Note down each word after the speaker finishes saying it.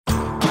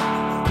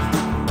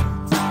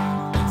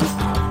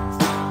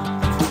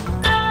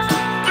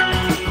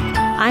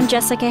I'm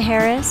Jessica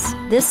Harris.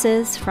 This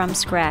is From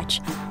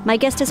Scratch. My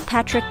guest is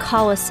Patrick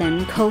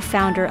Collison,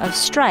 co-founder of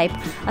Stripe,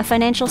 a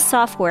financial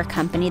software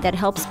company that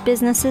helps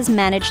businesses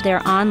manage their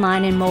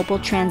online and mobile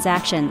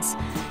transactions.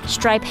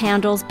 Stripe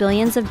handles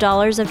billions of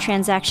dollars of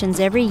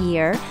transactions every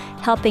year,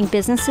 helping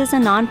businesses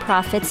and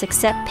nonprofits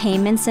accept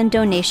payments and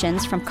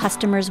donations from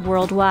customers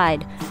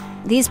worldwide.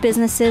 These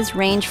businesses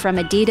range from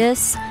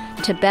Adidas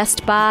to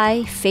Best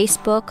Buy,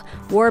 Facebook,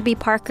 Warby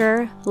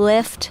Parker,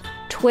 Lyft,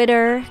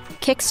 Twitter,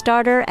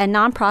 Kickstarter, and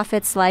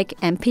nonprofits like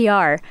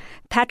NPR.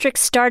 Patrick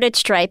started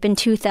Stripe in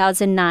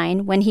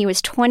 2009 when he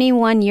was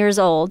 21 years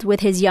old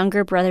with his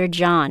younger brother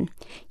John.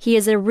 He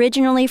is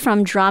originally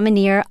from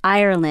Dromineer,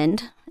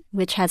 Ireland,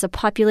 which has a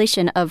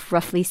population of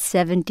roughly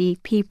 70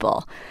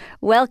 people.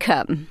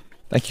 Welcome.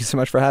 Thank you so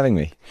much for having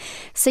me.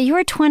 So you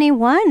were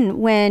 21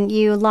 when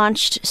you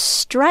launched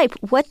Stripe.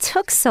 What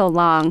took so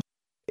long?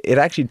 It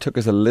actually took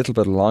us a little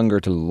bit longer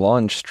to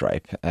launch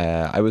Stripe.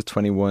 I was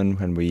 21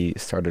 when we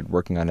started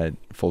working on it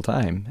full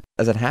time.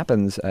 As it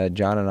happens,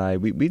 John and I,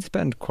 we'd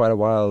spent quite a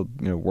while,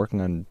 working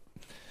on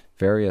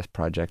various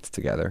projects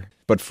together.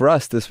 But for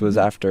us, this was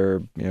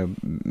after,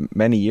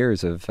 many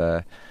years of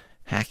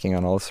hacking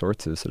on all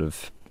sorts of sort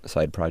of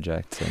side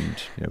projects and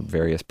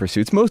various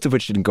pursuits, most of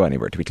which didn't go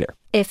anywhere, to be clear.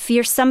 If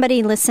you're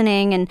somebody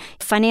listening and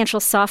financial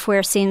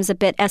software seems a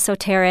bit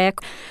esoteric,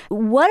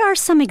 what are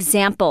some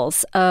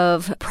examples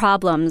of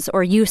problems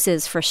or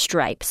uses for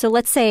Stripe? So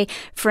let's say,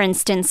 for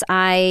instance,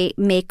 I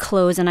make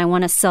clothes and I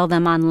want to sell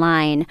them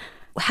online.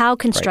 How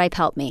can Stripe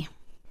help me?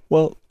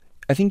 Well,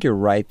 I think you're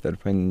right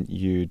that when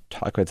you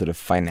talk about sort of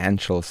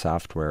financial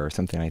software or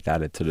something like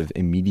that, it sort of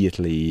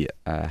immediately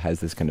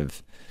has this kind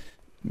of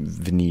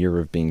veneer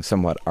of being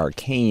somewhat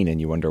arcane,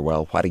 and you wonder,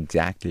 well, what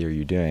exactly are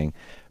you doing?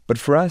 But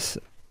for us,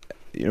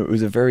 it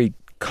was a very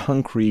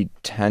concrete,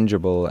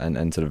 tangible,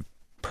 and sort of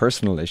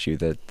personal issue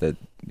that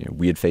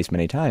we had faced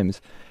many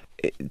times.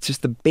 It's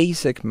just the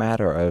basic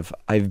matter of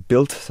I've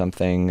built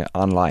something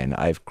online.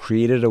 I've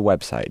created a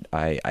website.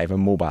 I have a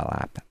mobile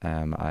app.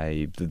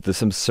 There's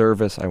some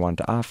service I want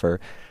to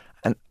offer,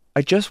 and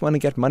I just want to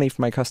get money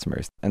from my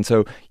customers. And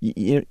so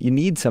you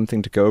need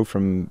something to go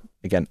from,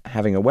 again,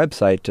 having a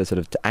website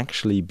to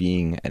actually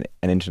being an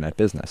internet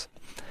business.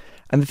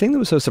 And the thing that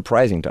was so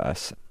surprising to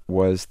us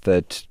was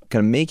that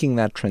kind of making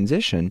that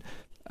transition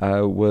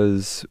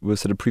was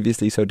sort of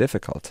previously so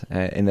difficult.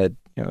 In that,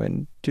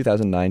 in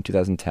 2009,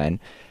 2010,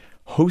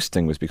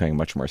 hosting was becoming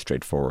much more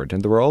straightforward.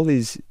 And there were all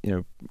these,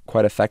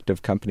 quite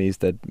effective companies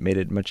that made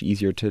it much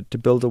easier to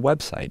build a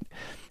website.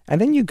 And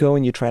then you go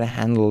and you try to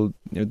handle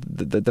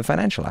the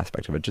financial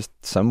aspect of it, just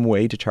some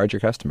way to charge your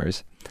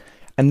customers.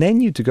 And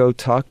then you to go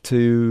talk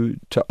to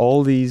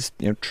all these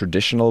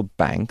traditional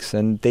banks,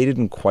 and they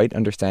didn't quite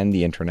understand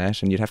the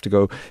internet, and you'd have to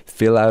go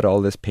fill out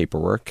all this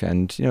paperwork,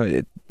 and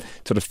it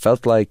sort of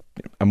felt like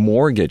a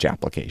mortgage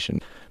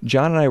application.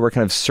 John and I were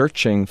kind of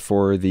searching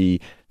for the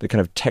kind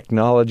of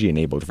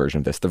technology-enabled version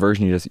of this, the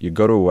version you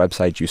go to a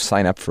website, you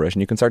sign up for it,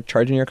 and you can start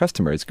charging your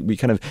customers. We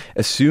kind of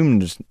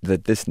assumed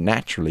that this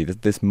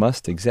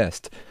must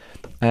exist.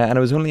 And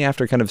it was only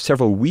after kind of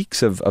several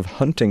weeks of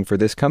hunting for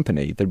this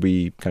company that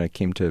we kind of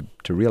came to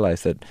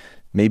realize that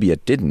maybe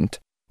it didn't.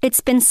 It's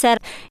been said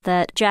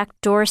that Jack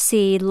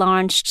Dorsey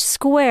launched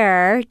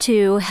Square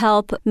to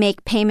help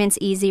make payments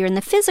easier in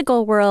the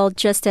physical world,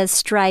 just as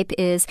Stripe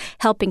is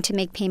helping to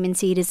make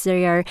payments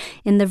easier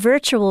in the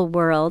virtual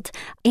world.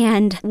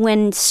 And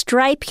when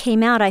Stripe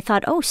came out, I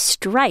thought, oh,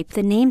 Stripe,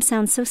 the name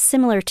sounds so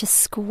similar to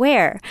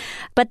Square.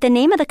 But the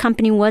name of the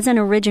company wasn't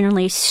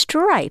originally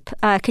Stripe.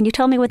 Can you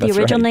tell me what the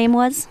original name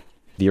was?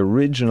 The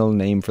original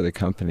name for the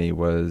company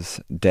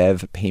was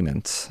Dev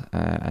Payments.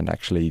 And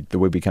actually, the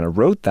way we kind of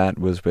wrote that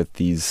was with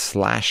these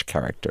slash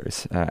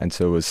characters. And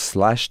so it was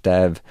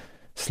 /dev/payments.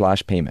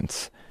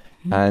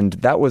 Mm-hmm. And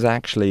that was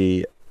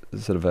actually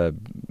sort of a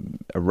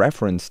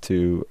reference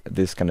to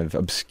this kind of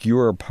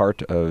obscure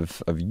part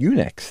of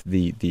Unix,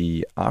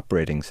 the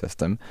operating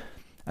system.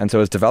 And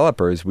so as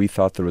developers, we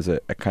thought there was a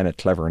kind of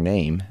clever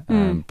name.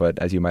 But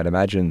as you might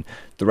imagine,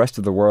 the rest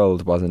of the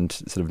world wasn't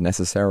sort of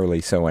necessarily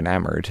so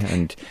enamored.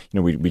 And,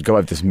 we'd go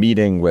have this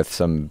meeting with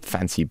some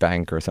fancy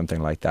bank or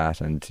something like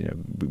that. And,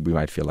 we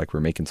might feel like we're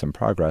making some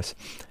progress.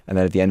 And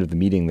then at the end of the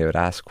meeting, they would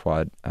ask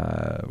what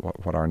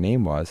our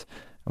name was.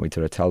 And we'd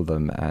sort of tell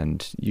them.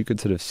 And you could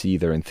sort of see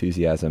their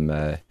enthusiasm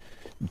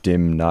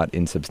dim, not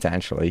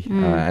insubstantially.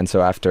 And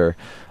so after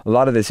a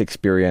lot of this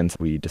experience,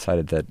 we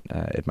decided that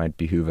it might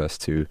behoove us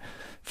to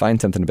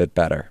find something a bit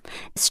better.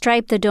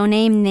 Stripe, the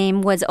domain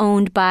name, was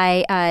owned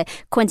by,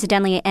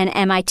 coincidentally, an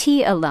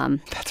MIT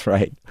alum. That's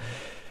right.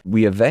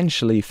 We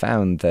eventually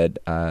found that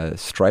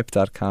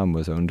Stripe.com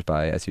was owned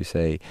by, as you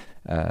say,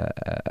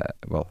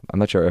 well, I'm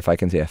not sure if I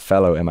can say a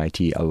fellow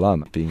MIT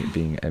alum,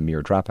 being a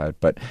mere dropout,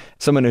 but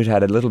someone who'd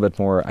had a little bit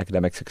more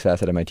academic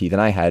success at MIT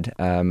than I had,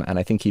 and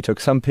I think he took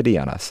some pity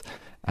on us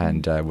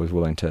and was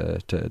willing to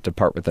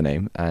part with the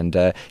name. And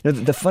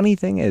the funny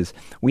thing is,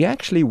 we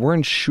actually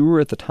weren't sure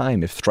at the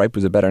time if Stripe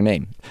was a better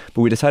name,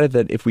 but we decided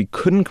that if we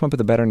couldn't come up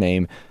with a better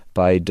name,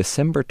 by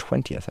December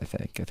 20th, I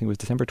think it was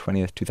December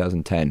 20th,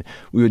 2010,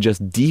 we would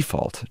just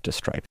default to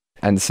Stripe.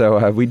 And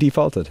so we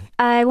defaulted.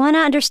 I want to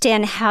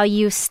understand how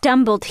you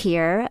stumbled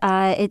here.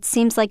 It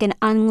seems like an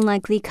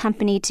unlikely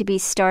company to be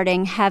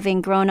starting,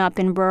 having grown up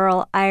in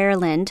rural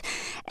Ireland.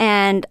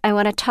 And I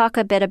want to talk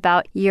a bit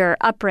about your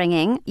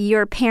upbringing.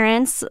 Your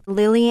parents,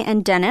 Lily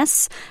and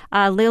Dennis.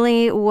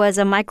 Lily was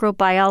a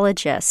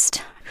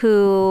microbiologist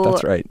who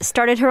That's right.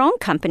 started her own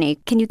company.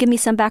 Can you give me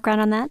some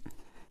background on that?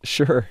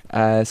 Sure.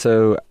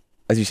 So,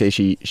 as you say,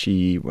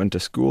 she went to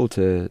school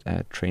to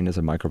train as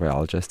a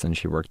microbiologist, and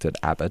she worked at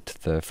Abbott,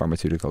 the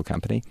pharmaceutical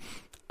company.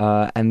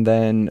 And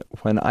then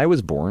when I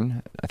was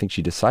born, I think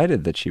she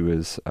decided that she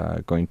was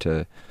going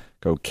to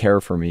go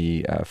care for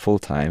me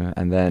full-time.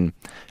 And then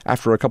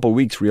after a couple of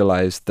weeks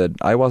realized that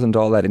I wasn't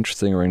all that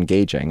interesting or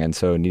engaging, and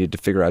so needed to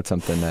figure out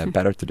something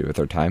better to do with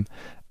her time.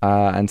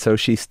 And so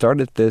she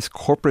started this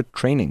corporate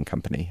training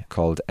company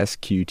called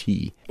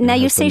SQT. Now,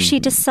 you say she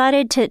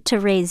decided to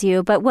raise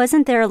you, but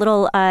wasn't there a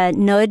little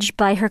nudge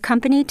by her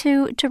company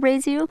to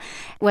raise you?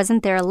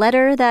 Wasn't there a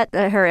letter that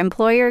her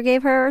employer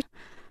gave her?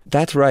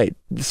 That's right.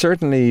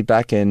 Certainly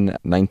back in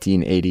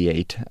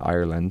 1988,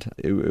 Ireland,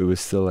 it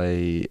was still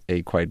a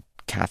quite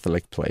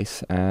Catholic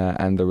place.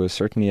 And there was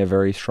certainly a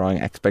very strong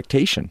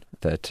expectation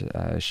that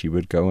she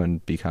would go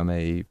and become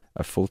a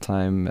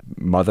full-time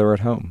mother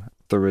at home.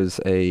 There was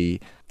a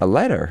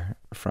letter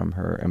from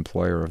her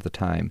employer of the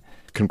time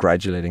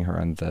congratulating her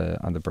on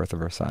the birth of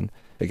her son,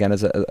 again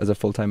as a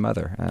full-time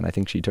mother, and I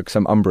think she took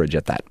some umbrage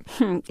at that.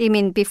 You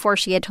mean before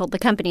she had told the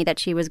company that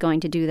she was going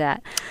to do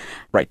that?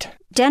 Right.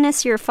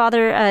 Dennis, your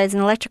father is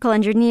an electrical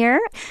engineer.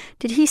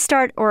 Did he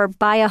start or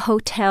buy a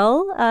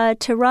hotel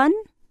to run?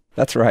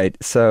 That's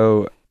right.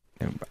 So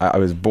I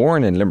was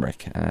born in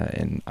Limerick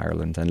in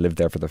Ireland and lived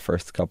there for the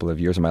first couple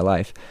of years of my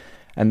life.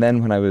 And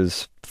then when I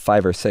was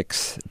 5 or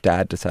 6,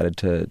 Dad decided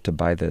to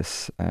buy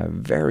this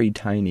very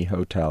tiny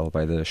hotel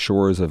by the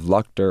shores of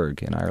Lough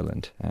Derg in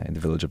Ireland, in the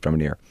village of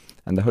Drumineer.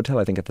 And the hotel,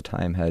 I think at the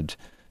time, had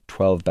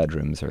 12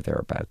 bedrooms or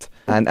thereabouts.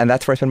 And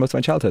that's where I spent most of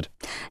my childhood.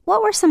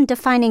 What were some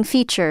defining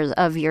features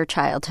of your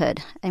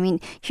childhood? I mean,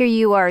 here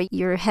you are,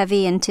 you're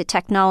heavy into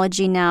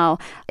technology now.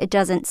 It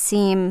doesn't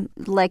seem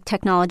like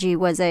technology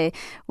was a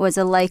likely part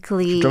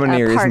of that.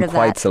 Drumineer isn't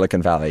quite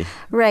Silicon Valley.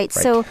 Right.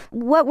 So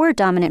what were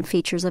dominant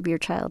features of your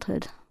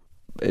childhood?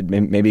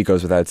 Maybe it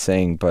goes without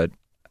saying, but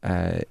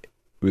it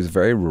was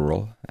very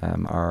rural.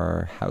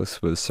 Our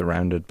house was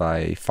surrounded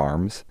by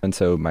farms, and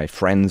so my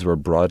friends were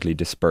broadly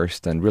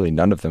dispersed, and really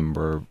none of them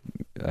were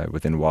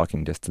within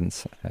walking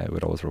distance.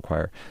 Would always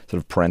require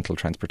sort of parental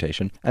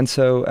transportation, and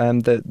so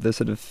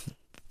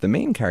the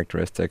main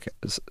characteristic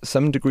is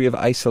some degree of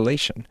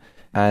isolation.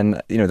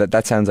 And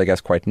that sounds, I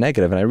guess, quite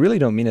negative, and I really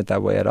don't mean it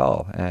that way at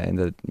all. In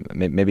that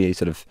maybe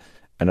sort of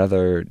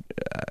another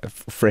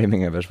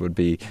framing of it would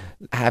be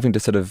having to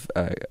sort of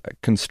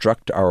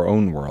construct our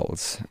own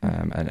worlds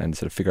and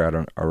sort of figure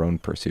out our own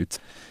pursuits.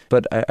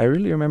 But I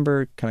really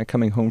remember kind of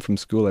coming home from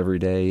school every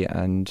day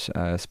and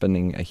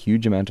spending a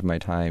huge amount of my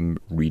time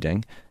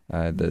reading.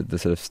 The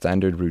sort of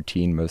standard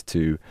routine was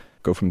to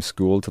go from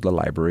school to the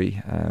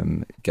library,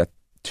 get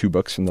 2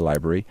 books from the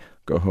library,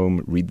 go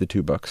home, read the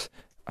 2 books,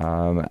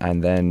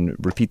 and then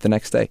repeat the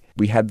next day.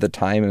 We had the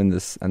time and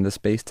the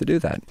space to do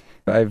that.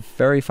 I have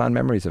very fond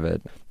memories of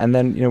it. And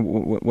then,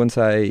 once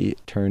I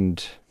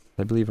turned,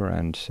 I believe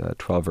around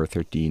 12 or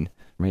 13,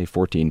 maybe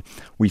 14,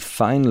 we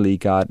finally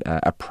got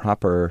a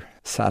proper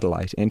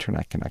satellite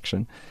internet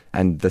connection.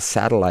 And the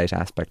satellite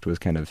aspect was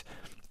kind of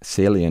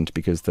salient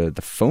because the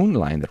phone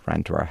line that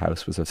ran to our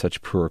house was of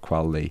such poor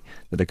quality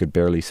that it could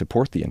barely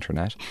support the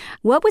internet.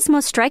 What was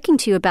most striking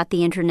to you about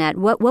the internet?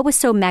 What was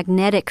so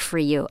magnetic for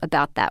you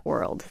about that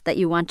world that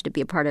you wanted to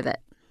be a part of it?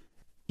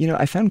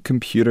 I found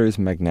computers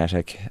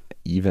magnetic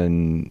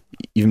even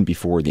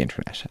before the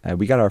internet.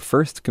 We got our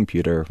first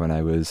computer when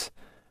I was,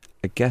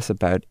 I guess,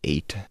 about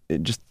 8.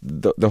 It just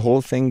the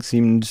whole thing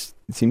seemed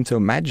so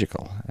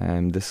magical.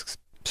 This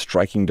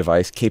striking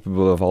device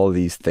capable of all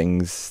these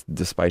things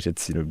despite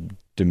its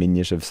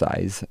diminutive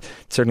size.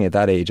 Certainly at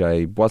that age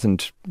I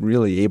wasn't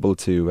really able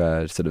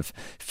to sort of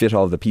fit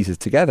all the pieces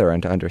together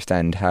and to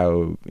understand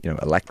how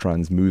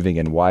electrons moving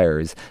in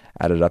wires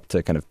added up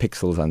to kind of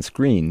pixels on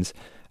screens.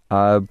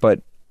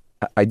 But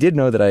I did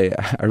know that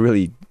I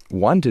really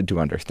wanted to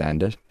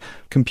understand it.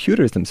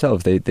 Computers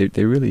themselves,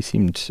 they really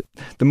seemed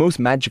the most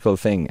magical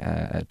thing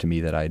to me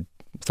that I'd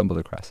stumbled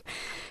across.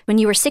 When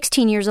you were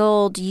 16 years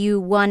old,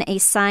 you won a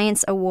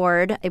science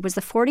award. It was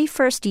the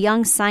 41st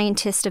Young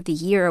Scientist of the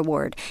Year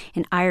award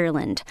in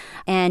Ireland.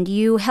 And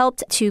you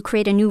helped to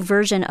create a new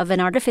version of an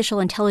artificial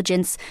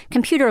intelligence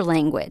computer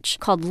language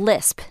called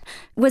Lisp.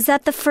 Was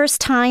that the first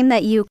time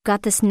that you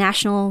got this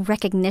national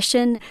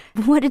recognition?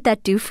 What did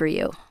that do for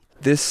you?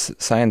 This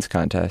science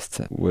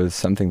contest was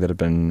something that had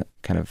been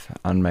kind of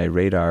on my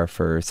radar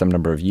for some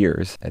number of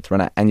years. It's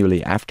run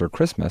annually after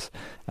Christmas,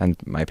 and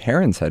my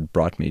parents had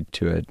brought me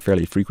to it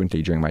fairly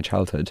frequently during my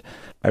childhood.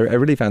 I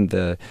really found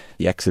the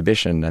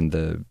exhibition and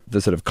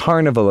the sort of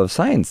carnival of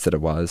science that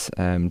it was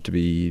to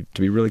be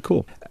really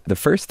cool. The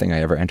first thing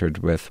I ever entered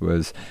with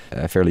was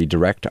a fairly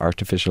direct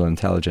artificial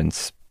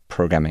intelligence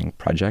programming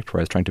project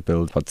where I was trying to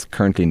build what's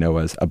currently known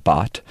as a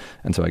bot.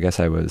 And so I guess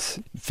I was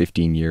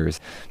 15 years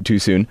too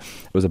soon.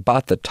 It was a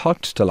bot that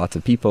talked to lots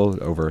of people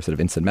over sort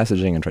of instant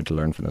messaging and tried to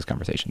learn from those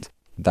conversations.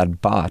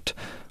 That bot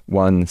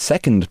won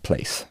second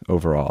place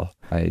overall.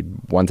 I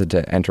wanted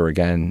to enter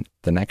again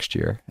the next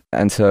year.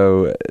 And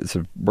so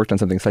worked on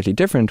something slightly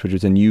different, which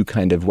was a new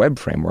kind of web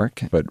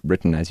framework, but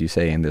written, as you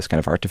say, in this kind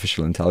of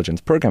artificial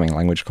intelligence programming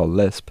language called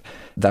Lisp.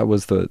 That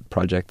was the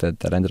project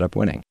that ended up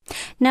winning.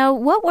 Now,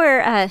 what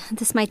were,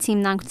 this might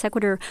seem non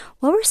sequitur,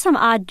 what were some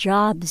odd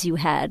jobs you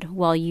had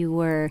while you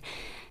were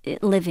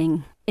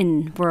living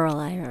in rural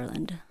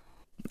Ireland?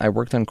 I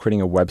worked on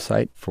creating a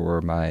website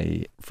for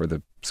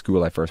the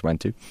school I first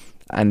went to.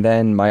 And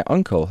then my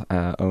uncle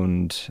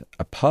owned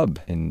a pub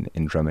in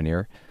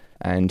Drumineer,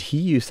 and he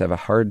used to have a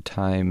hard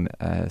time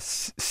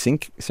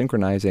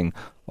synchronizing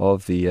all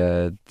of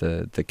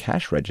the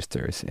cash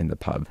registers in the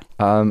pub.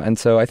 And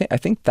so I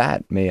think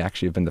that may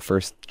actually have been the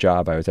first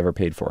job I was ever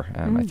paid for.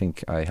 I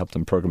think I helped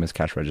him program his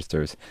cash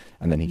registers,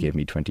 and then he gave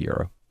me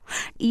 €20.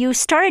 You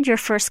started your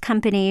first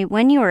company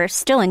when you were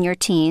still in your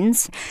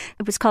teens.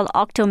 It was called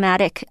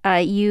Octomatic.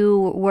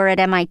 You were at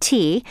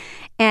MIT,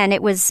 and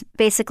it was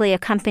basically a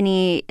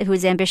company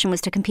whose ambition was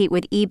to compete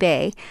with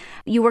eBay.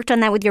 You worked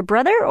on that with your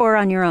brother or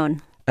on your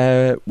own?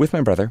 With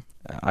my brother.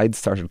 I'd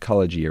started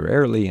college a year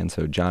early, and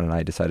so John and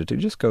I decided to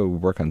just go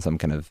work on some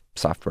kind of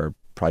software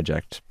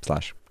project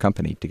 /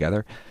 company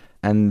together.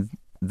 And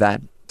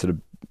that sort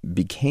of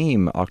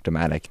became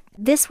Octomatic.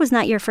 This was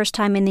not your first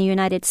time in the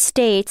United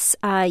States.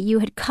 You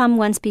had come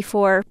once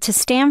before to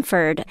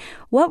Stanford.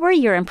 What were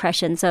your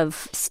impressions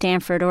of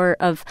Stanford or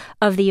of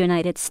the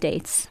United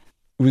States?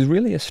 It was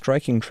really a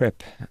striking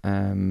trip.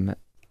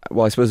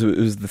 Well, I suppose it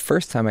was the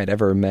first time I'd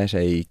ever met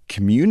a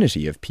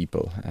community of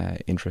people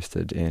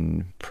interested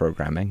in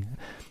programming.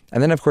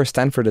 And then, of course,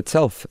 Stanford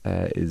itself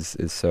is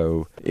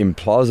so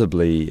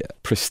implausibly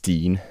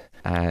pristine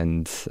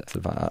and sort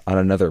of on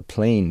another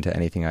plane to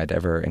anything I'd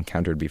ever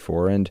encountered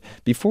before. And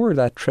before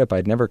that trip,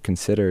 I'd never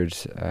considered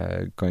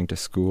going to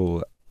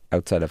school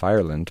outside of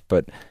Ireland.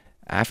 But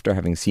after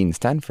having seen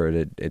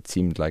Stanford, it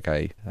seemed like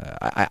I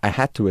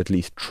had to at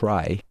least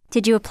try.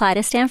 Did you apply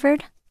to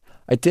Stanford?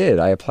 I did.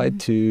 I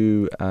applied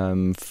to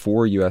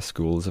 4 U.S.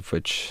 schools, of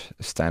which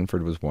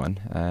Stanford was one.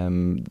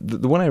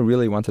 The one I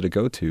really wanted to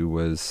go to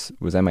was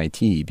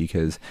MIT,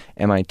 because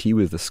MIT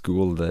was the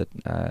school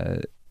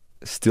that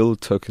still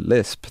took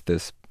Lisp,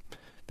 this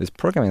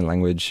programming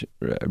language,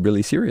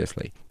 really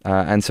seriously.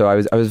 And so I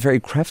was very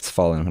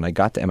crestfallen when I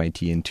got to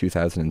MIT in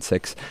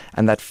 2006.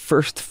 And that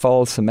first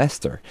fall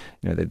semester,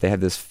 they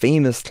had this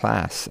famous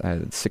class,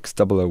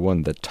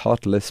 6001, that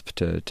taught Lisp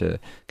to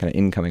kind of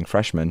incoming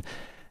freshmen.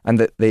 And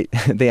that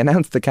they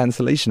announced the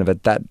cancellation of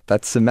it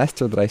that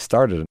semester that I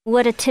started.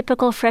 What a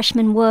typical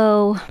freshman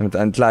woe.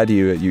 I'm glad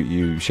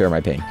you share my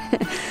pain.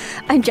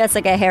 I'm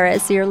Jessica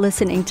Harris. You're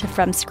listening to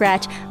From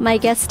Scratch. My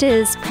guest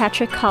is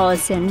Patrick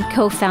Collison,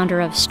 co-founder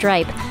of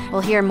Stripe.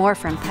 We'll hear more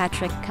from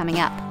Patrick coming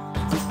up.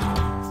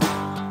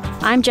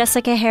 I'm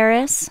Jessica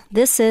Harris.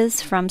 This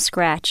is From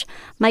Scratch.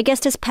 My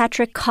guest is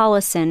Patrick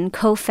Collison,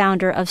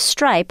 co-founder of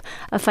Stripe,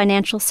 a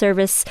financial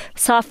service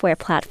software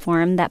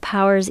platform that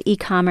powers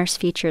e-commerce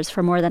features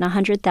for more than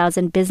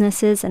 100,000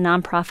 businesses and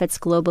nonprofits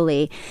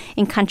globally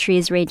in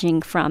countries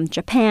ranging from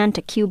Japan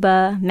to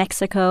Cuba,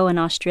 Mexico, and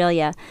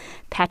Australia.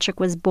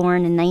 Patrick was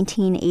born in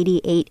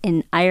 1988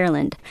 in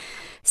Ireland.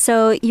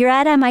 So you're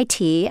at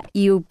MIT.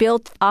 You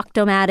built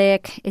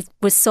Octomatic. It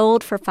was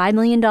sold for $5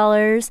 million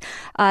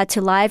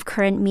to Live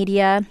Current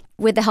Media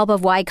with the help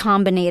of Y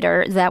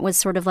Combinator. That was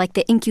sort of like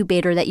the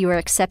incubator that you were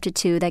accepted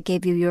to that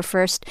gave you your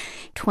first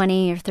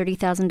 $20,000 or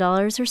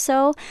 $30,000 or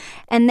so.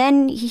 And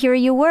then here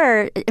you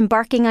were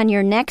embarking on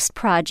your next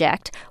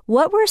project.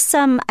 What were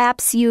some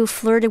apps you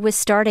flirted with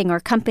starting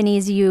or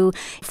companies you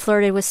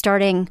flirted with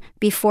starting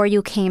before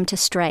you came to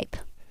Stripe?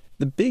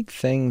 The big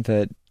thing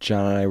that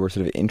John and I were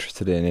sort of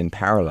interested in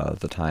parallel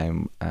at the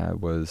time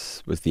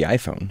was the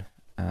iPhone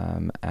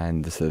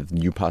and the sort of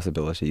new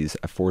possibilities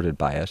afforded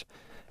by it.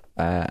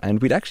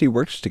 And we'd actually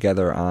worked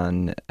together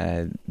on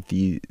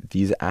these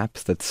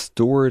apps that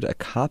stored a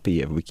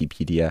copy of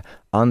Wikipedia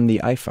on the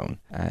iPhone,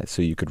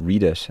 so you could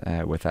read it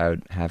without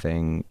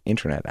having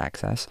internet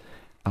access.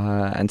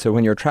 And so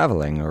when you're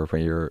traveling or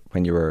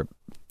when you were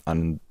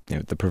on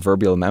the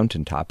proverbial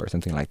mountaintop or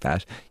something like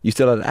that, you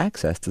still had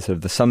access to sort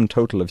of the sum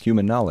total of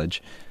human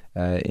knowledge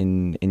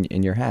in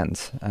your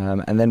hands.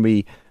 And then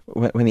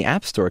when the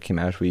App Store came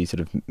out, we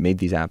sort of made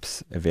these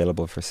apps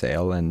available for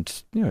sale,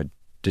 and it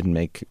didn't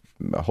make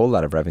a whole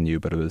lot of revenue,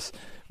 but it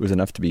was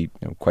enough to be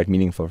quite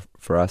meaningful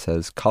for us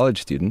as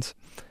college students.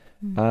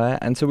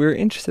 And so we were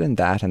interested in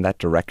that and that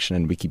direction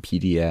in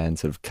Wikipedia and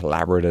sort of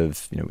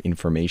collaborative,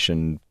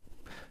 information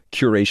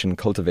curation,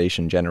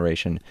 cultivation,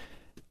 generation.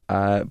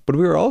 But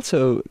we were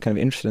also kind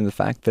of interested in the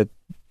fact that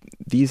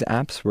these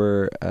apps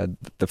were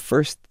the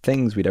first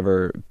things we'd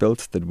ever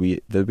built that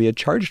we had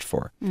charged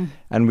for.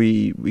 And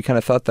we kind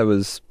of thought that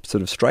was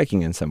sort of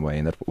striking in some way,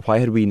 and that why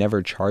had we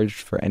never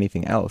charged for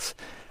anything else?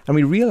 And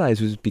we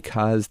realized it was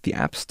because the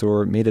App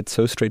Store made it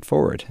so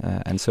straightforward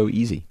and so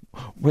easy.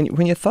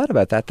 When you thought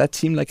about that, that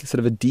seemed like a sort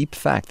of a deep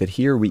fact that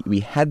here we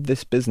had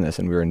this business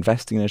and we were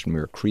investing in it and we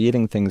were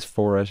creating things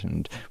for it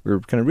and we were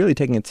kind of really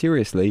taking it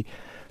seriously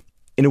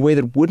in a way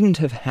that wouldn't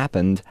have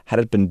happened had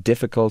it been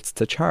difficult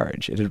to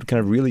charge. It had kind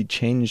of really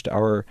changed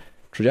our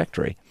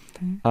trajectory.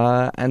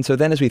 And so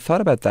then as we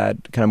thought about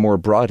that kind of more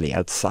broadly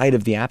outside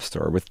of the App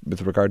Store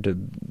with regard to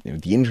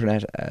the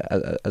internet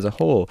as a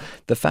whole,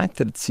 the fact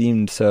that it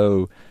seemed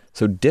so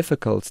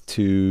difficult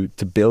to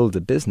build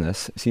a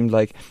business seemed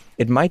like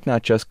it might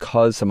not just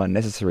cause some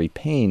unnecessary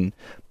pain,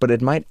 but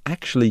it might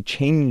actually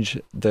change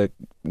the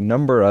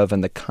number of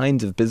and the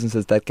kinds of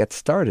businesses that get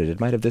started. It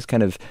might have this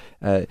kind of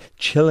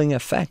chilling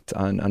effect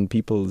on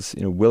people's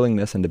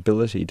willingness and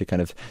ability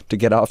to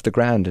get off the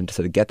ground and to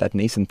sort of get that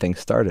nascent thing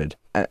started.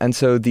 And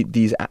so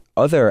these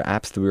other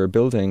apps that we were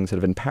building sort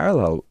of in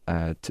parallel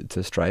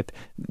to Stripe,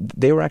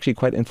 they were actually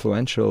quite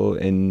influential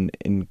in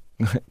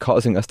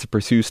causing us to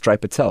pursue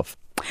Stripe itself.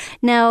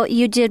 Now,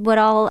 you did what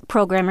all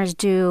programmers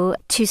do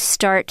to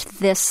start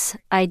this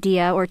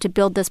idea or to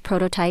build this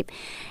prototype.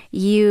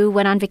 You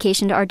went on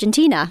vacation to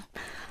Argentina.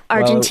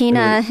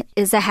 Argentina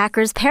is a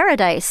hacker's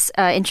paradise,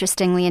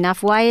 interestingly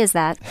enough. Why is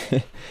that?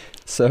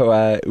 So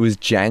it was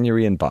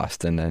January in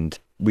Boston, and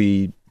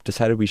we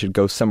decided we should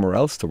go somewhere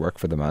else to work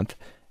for the month,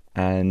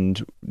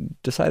 and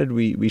decided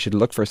we should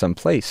look for some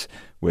place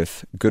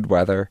with good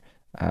weather,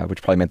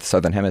 which probably meant the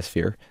Southern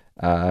Hemisphere,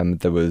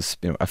 that was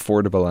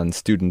affordable on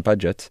student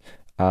budgets,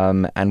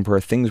 and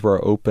where things were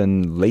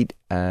open late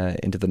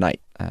into the night,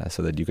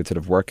 so that you could sort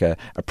of work a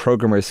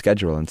programmer's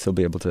schedule and still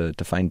be able to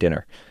find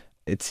dinner.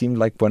 It seemed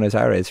like Buenos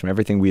Aires, from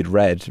everything we'd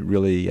read,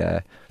 really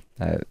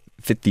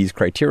fit these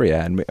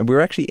criteria, and we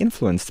were actually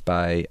influenced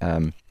by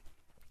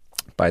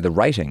the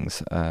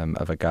writings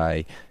of a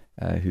guy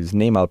whose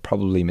name I'll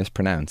probably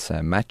mispronounce,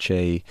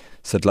 Maciej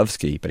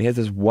Sadlowski, but he has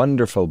this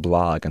wonderful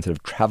blog and sort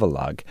of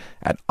travelogue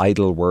at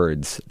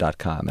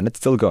idlewords.com, and it's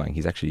still going.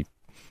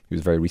 He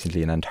was very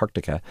recently in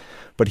Antarctica,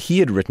 but he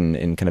had written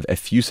in kind of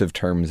effusive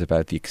terms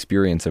about the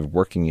experience of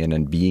working in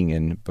and being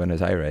in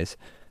Buenos Aires,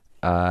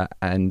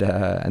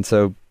 and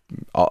so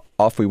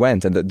off we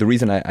went. And the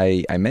reason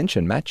I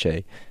mention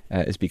Maciej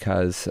is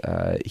because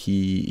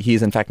he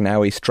is in fact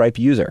now a Stripe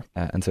user,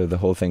 and so the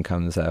whole thing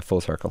comes full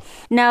circle.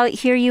 Now,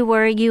 here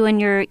you and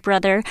your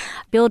brother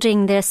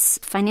building this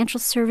financial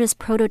service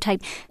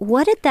prototype.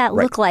 What did that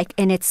look like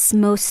in its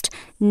most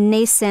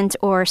nascent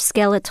or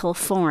skeletal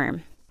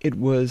form? It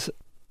was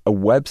a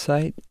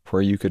website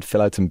where you could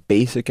fill out some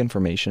basic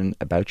information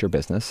about your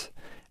business,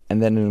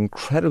 and then an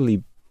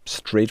incredibly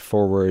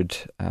straightforward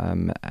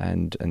and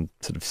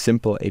sort of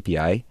simple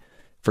API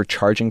for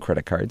charging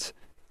credit cards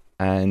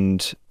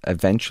and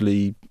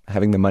eventually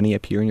having the money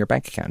appear in your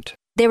bank account.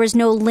 There was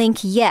no link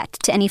yet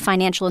to any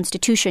financial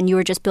institution. You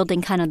were just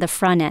building kind of the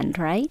front end,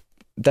 right?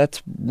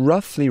 That's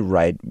roughly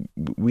right.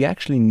 We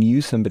actually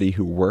knew somebody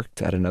who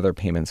worked at another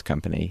payments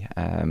company,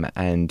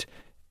 and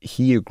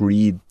he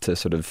agreed to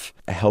sort of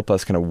help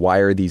us kind of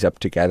wire these up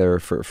together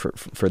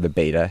for the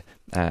beta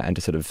and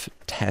to sort of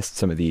test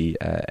some of the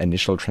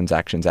initial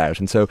transactions out.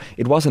 And so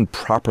it wasn't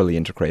properly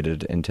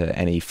integrated into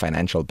any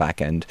financial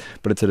backend,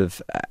 but it sort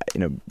of,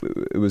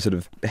 it was sort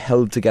of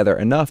held together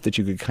enough that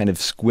you could kind of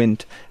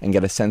squint and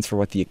get a sense for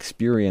what the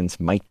experience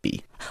might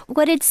be.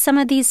 What did some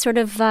of these sort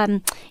of,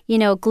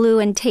 glue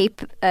and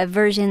tape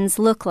versions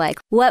look like?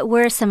 What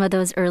were some of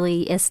those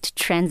earliest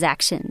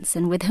transactions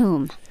and with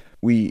whom?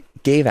 We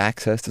gave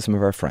access to some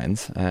of our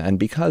friends, and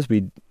because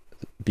we'd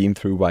been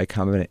through Y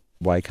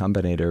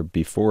Combinator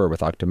before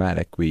with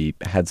Octomatic, we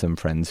had some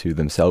friends who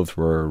themselves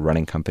were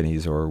running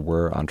companies or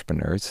were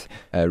entrepreneurs.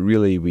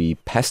 Really, we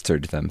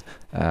pestered them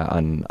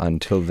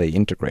until they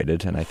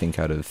integrated, and I think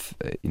out of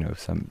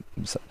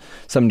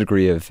some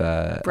degree of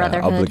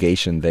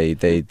obligation,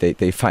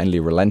 they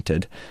finally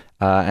relented.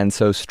 And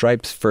so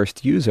Stripe's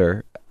first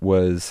user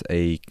was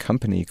a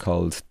company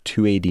called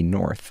 280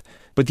 North.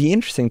 But the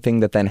interesting thing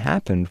that then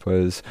happened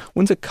was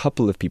once a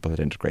couple of people had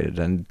integrated,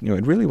 and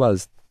it really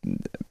was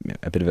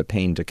a bit of a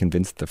pain to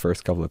convince the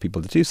first couple of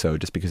people to do so,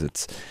 just because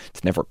it's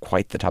never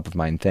quite the top of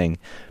mind thing.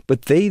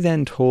 But they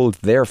then told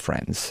their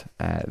friends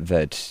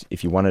that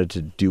if you wanted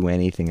to do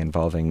anything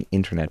involving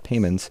internet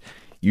payments,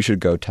 you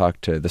should go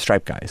talk to the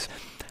Stripe guys.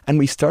 And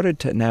we started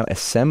to now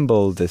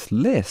assemble this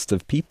list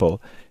of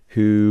people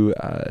who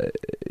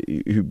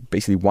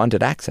basically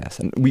wanted access.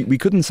 And we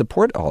couldn't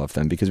support all of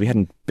them because we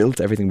hadn't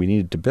built everything we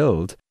needed to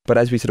build. But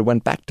as we sort of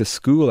went back to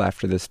school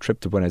after this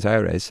trip to Buenos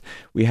Aires,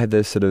 we had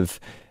this sort of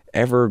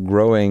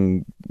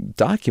ever-growing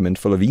document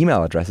full of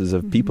email addresses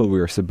of people we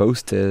were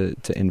supposed to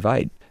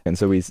invite. And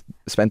so we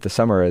spent the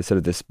summer as sort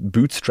of this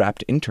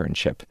bootstrapped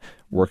internship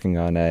working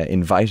on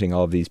inviting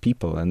all of these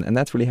people. And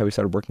that's really how we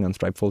started working on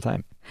Stripe full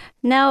time.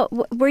 Now,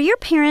 were your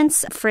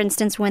parents, for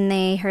instance, when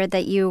they heard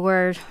that you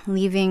were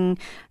leaving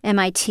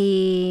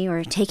MIT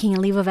or taking a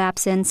leave of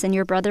absence and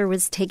your brother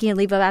was taking a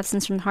leave of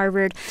absence from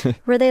Harvard,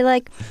 were they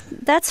like,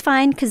 that's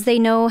fine because they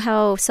know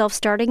how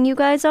self-starting you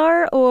guys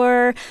are?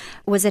 Or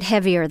was it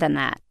heavier than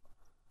that?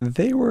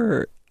 They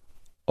were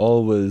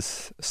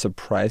always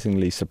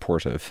surprisingly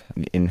supportive.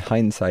 In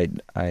hindsight,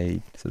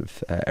 I sort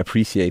of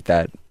appreciate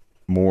that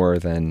more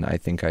than I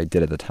think I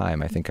did at the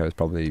time. I think I was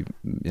probably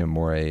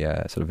more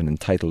a sort of an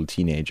entitled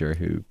teenager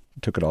who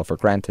took it all for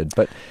granted.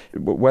 But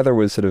whether it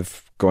was sort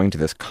of going to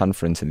this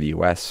conference in the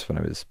US when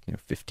I was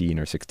 15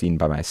 or 16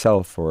 by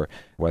myself, or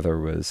whether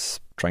it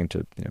was trying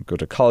to go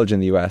to college in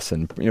the US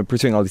and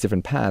pursuing all these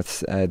different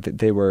paths,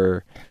 they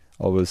were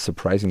always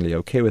surprisingly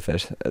okay with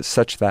it,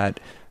 such that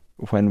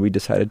when we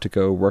decided to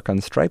go work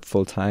on Stripe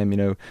full time,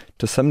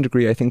 to some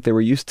degree, I think they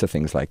were used to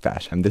things like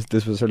that. And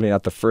this was certainly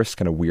not the first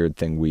kind of weird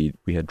thing we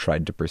had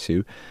tried to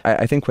pursue.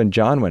 I think when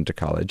John went to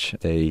college,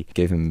 they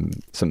gave him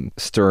some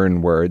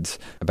stern words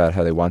about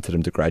how they wanted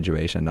him to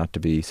graduate and not to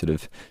be sort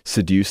of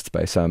seduced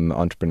by some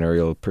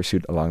entrepreneurial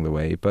pursuit along the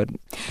way. But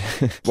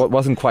what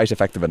wasn't quite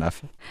effective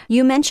enough.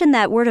 You mentioned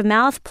that word of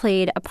mouth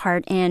played a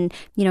part in,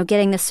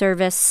 getting the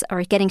service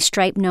or getting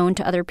Stripe known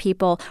to other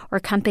people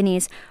or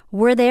companies.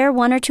 Were there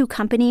one or two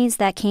companies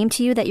that came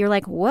to you that you're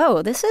like,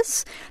 whoa, this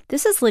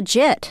is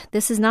legit.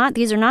 These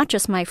are not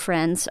just my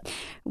friends.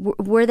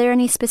 Were there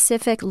any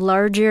specific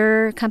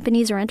larger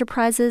companies or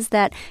enterprises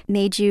that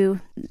made you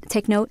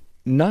take note?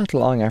 Not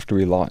long after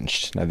we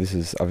launched. Now, this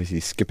is obviously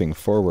skipping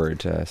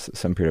forward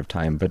some period of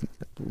time, but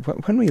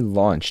when we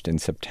launched in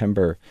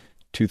September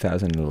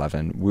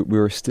 2011, we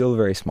were still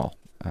very small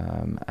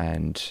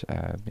and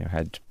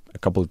had a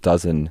couple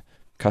dozen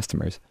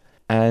customers.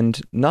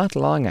 And not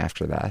long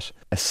after that,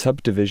 a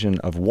subdivision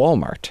of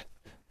Walmart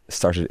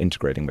started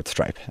integrating with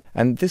Stripe.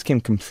 And this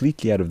came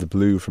completely out of the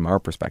blue from our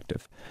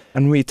perspective.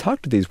 And when we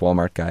talked to these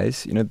Walmart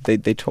guys,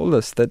 they told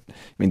us that,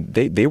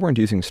 they weren't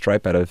using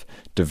Stripe out of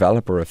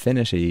developer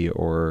affinity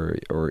or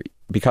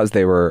because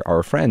they were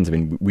our friends.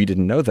 We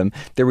didn't know them.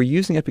 They were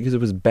using it because it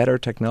was better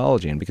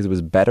technology and because it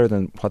was better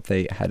than what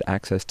they had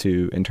access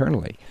to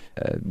internally.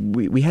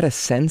 We had a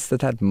sense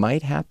that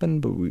might happen,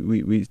 but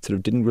we sort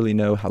of didn't really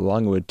know how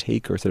long it would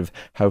take or sort of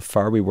how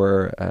far we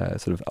were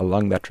sort of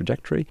along that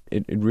trajectory.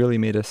 It really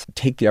made us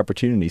take the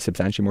opportunity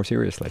substantially more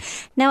seriously.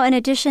 Now, in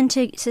addition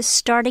to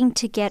starting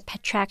to get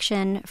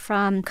traction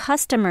from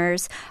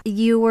customers,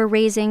 you were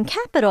raising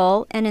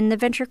capital, and in the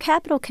venture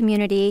capital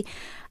community,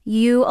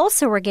 you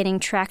also were getting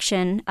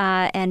traction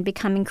and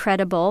becoming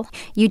credible.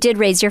 You did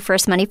raise your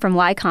first money from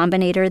Y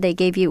Combinator. They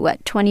gave you,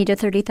 $20,000 to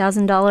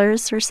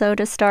 $30,000 or so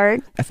to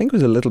start? I think it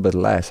was a little bit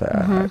less.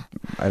 I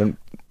don't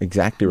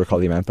exactly recall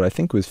the amount, but I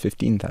think it was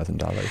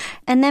 $15,000.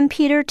 And then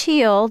Peter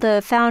Thiel,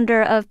 the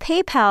founder of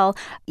PayPal,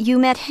 you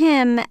met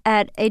him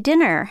at a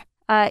dinner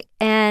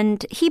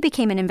and he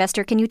became an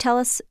investor. Can you tell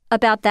us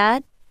about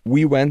that?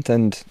 We went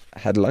and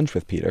had lunch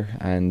with Peter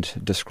and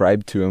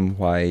described to him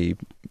why,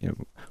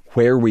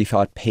 where we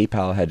thought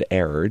PayPal had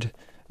erred.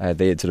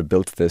 They had sort of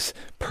built this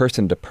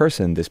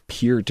person-to-person, this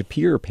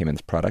peer-to-peer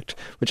payments product,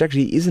 which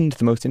actually isn't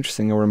the most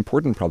interesting or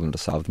important problem to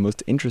solve. The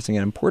most interesting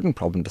and important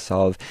problem to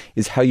solve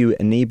is how you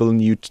enable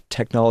new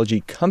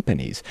technology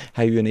companies,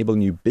 how you enable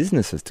new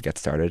businesses to get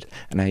started,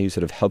 and how you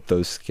sort of help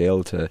those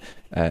scale to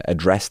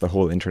address the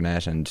whole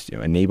internet and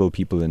enable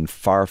people in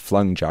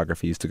far-flung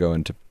geographies to go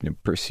and to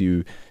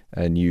pursue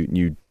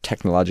new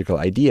technological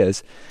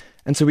ideas.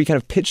 And so we kind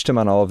of pitched him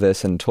on all of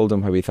this and told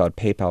him how we thought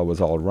PayPal was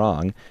all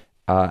wrong.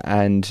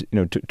 And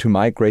to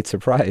my great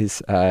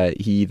surprise,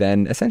 he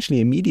then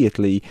essentially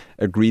immediately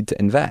agreed to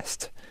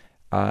invest.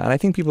 And I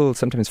think people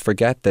sometimes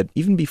forget that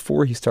even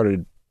before he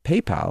started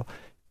PayPal,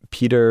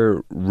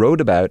 Peter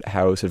wrote about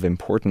how sort of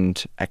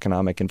important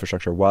economic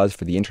infrastructure was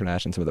for the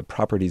internet and some of the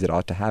properties it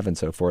ought to have and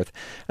so forth.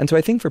 And so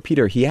I think for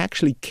Peter, he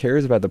actually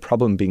cares about the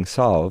problem being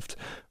solved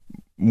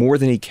more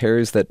than he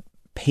cares that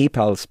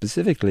PayPal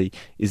specifically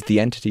is the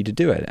entity to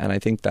do it. And I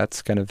think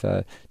that's kind of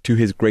to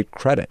his great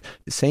credit.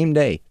 The same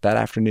day, that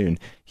afternoon,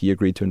 he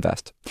agreed to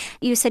invest.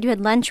 You said you had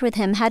lunch with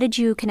him. How did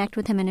you connect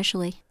with him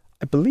initially?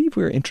 I believe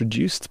we were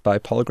introduced by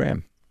Paul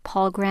Graham.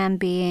 Paul Graham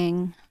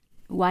being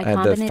Y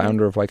Combinator? The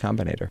founder of Y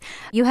Combinator.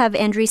 You have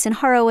Andreessen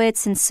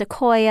Horowitz and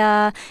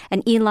Sequoia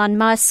and Elon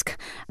Musk,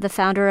 the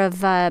founder of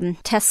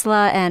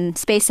Tesla and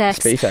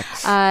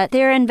SpaceX.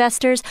 They're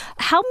investors.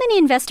 How many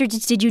investors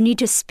did you need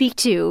to speak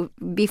to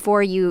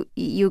before you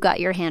got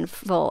your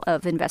handful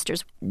of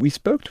investors? We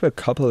spoke to a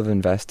couple of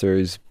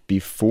investors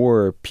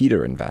before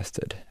Peter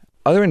invested.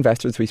 Other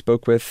investors we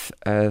spoke with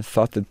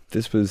thought that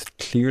this was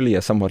clearly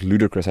a somewhat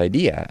ludicrous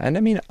idea. And I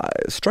mean,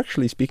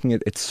 structurally speaking,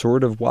 it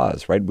sort of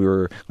was, right? We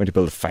were going to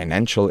build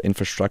financial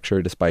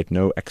infrastructure despite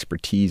no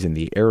expertise in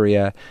the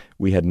area.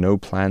 We had no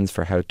plans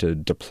for how to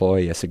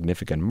deploy a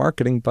significant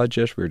marketing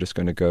budget. We were just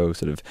going to go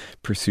sort of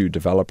pursue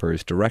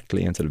developers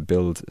directly and sort of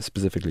build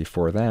specifically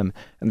for them.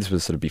 And this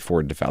was sort of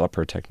before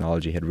developer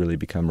technology had really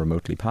become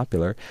remotely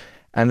popular.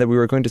 And that we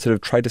were going to sort of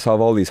try to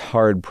solve all these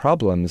hard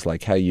problems,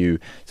 like how you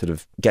sort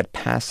of get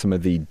past some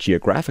of the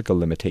geographical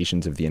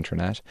limitations of the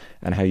internet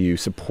and how you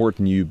support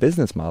new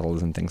business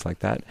models and things like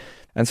that.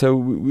 And so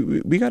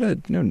we got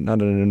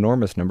not an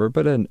enormous number,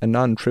 but a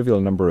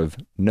non-trivial number of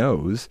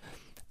no's.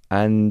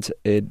 And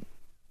it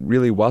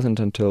really wasn't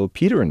until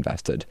Peter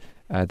invested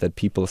that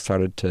people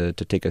started to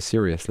take us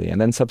seriously.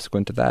 And then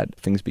subsequent to that,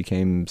 things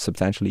became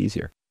substantially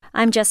easier.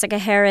 I'm Jessica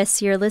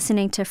Harris. You're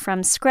listening to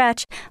From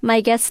Scratch.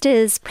 My guest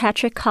is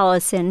Patrick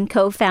Collison,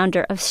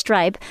 co-founder of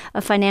Stripe,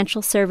 a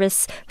financial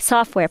service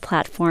software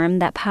platform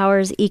that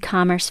powers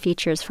e-commerce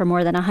features for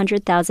more than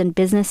 100,000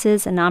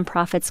 businesses and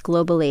nonprofits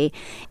globally.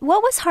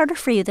 What was harder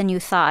for you than you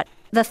thought?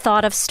 The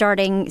thought of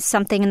starting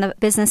something in the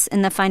business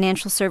in the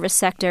financial service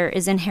sector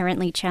is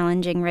inherently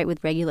challenging, right,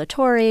 with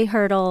regulatory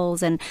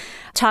hurdles and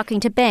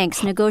talking to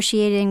banks,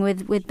 negotiating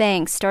with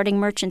banks, starting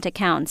merchant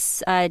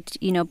accounts,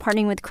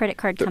 partnering with credit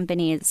card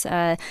companies,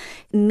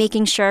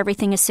 making sure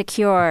everything is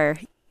secure.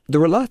 There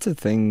were lots of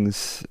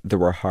things that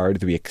were hard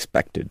that we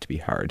expected to be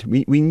hard.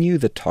 We knew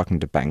that talking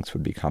to banks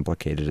would be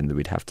complicated and that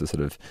we'd have to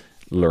sort of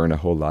learn a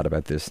whole lot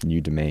about this new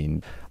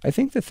domain. I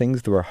think the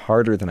things that were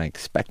harder than I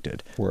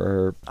expected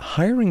were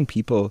hiring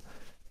people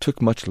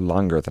took much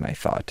longer than I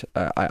thought.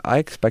 I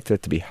expected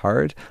it to be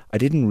hard. I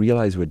didn't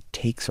realize it would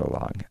take so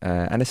long.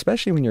 And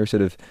especially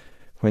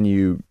when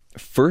you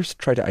first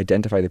try to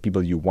identify the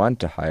people you want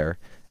to hire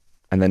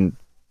and then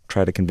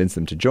try to convince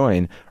them to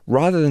join,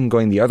 rather than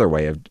going the other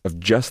way of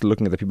just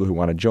looking at the people who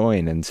want to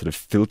join and sort of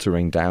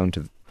filtering down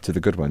to the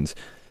good ones.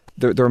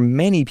 There are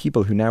many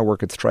people who now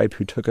work at Stripe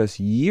who took us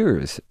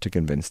years to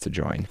convince to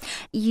join.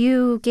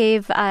 You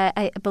gave,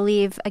 I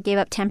believe, gave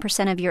up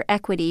 10% of your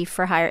equity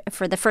for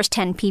the first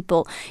 10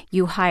 people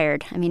you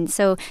hired. I mean,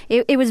 so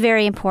it was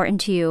very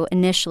important to you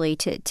initially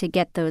to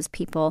get those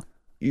people.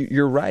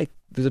 You're right.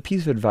 There's a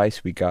piece of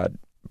advice we got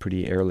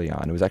pretty early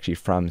on. It was actually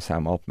from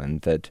Sam Altman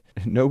that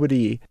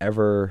nobody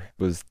ever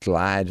was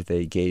glad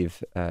they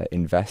gave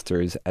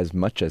investors as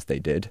much as they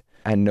did.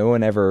 And no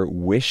one ever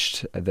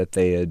wished that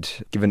they had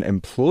given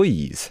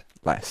employees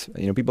less.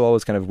 People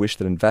always kind of wish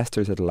that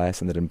investors had less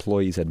and that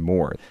employees had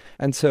more.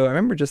 And so I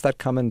remember just that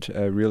comment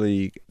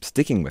really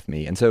sticking with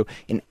me. And so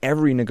in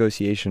every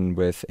negotiation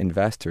with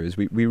investors,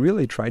 we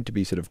really tried to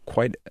be sort of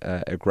quite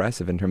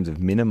aggressive in terms of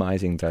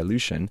minimizing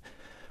dilution.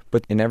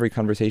 But in every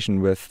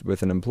conversation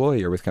with an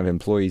employee or with kind of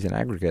employees in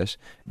aggregate,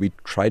 we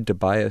tried to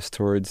bias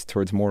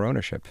towards more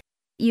ownership.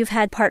 You've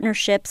had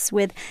partnerships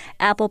with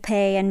Apple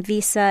Pay and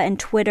Visa and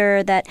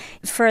Twitter that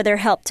further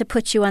helped to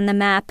put you on the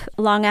map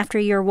long after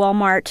your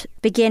Walmart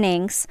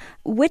beginnings.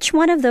 Which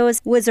one of those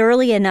was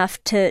early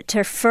enough to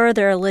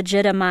further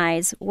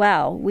legitimize,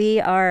 wow, we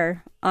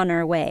are on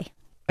our way?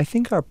 I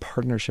think our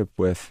partnership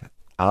with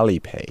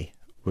Alipay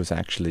was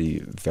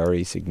actually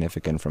very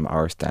significant from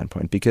our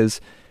standpoint because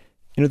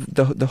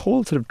the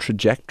whole sort of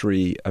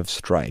trajectory of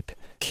Stripe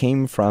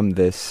came from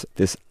this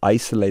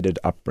isolated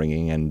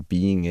upbringing and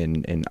being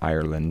in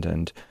Ireland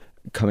and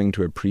coming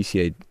to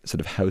appreciate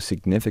sort of how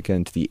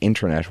significant the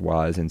internet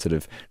was in sort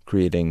of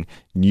creating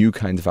new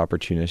kinds of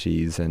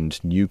opportunities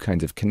and new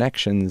kinds of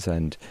connections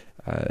and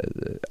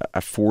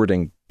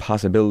affording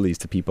possibilities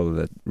to people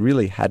that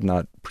really had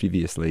not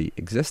previously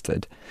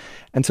existed.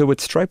 And so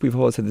with Stripe, we've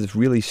always had this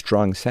really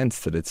strong sense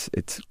that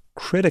it's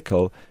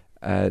critical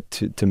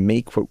to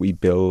make what we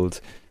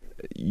build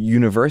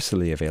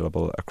universally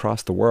available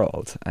across the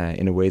world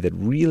in a way that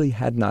really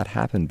had not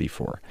happened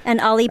before.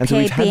 And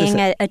Alipay being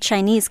a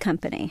Chinese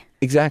company.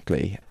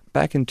 Exactly.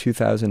 Back in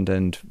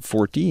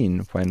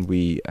 2014, when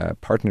we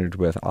partnered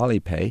with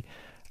Alipay,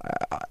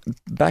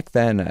 back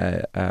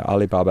then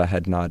Alibaba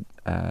had not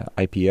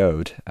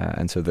IPO'd,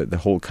 and so the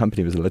whole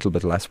company was a little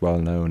bit less well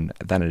known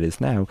than it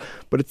is now.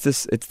 But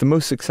it's the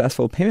most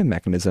successful payment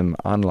mechanism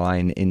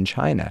online in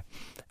China.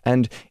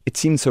 And it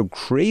seemed so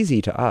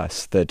crazy to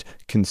us that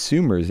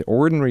consumers,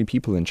 ordinary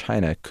people in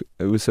China,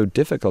 it was so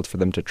difficult for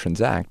them to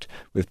transact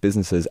with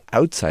businesses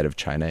outside of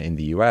China in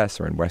the US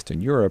or in Western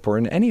Europe or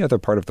in any other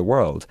part of the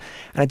world.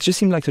 And it just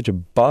seemed like such a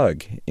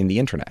bug in the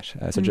internet,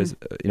 such as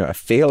a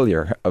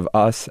failure of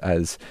us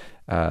as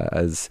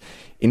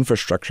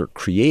infrastructure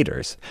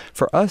creators.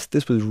 For us,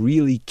 this was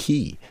really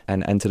key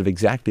and sort of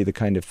exactly the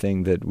kind of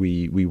thing that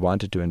we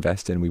wanted to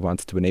invest in, we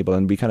wanted to enable,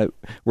 and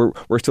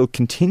we're still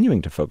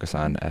continuing to focus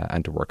on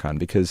and to work on,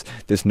 because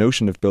this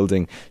notion of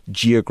building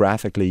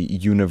geographically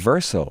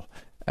universal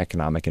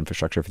economic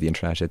infrastructure for the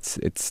internet,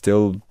 it's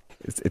still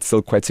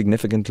quite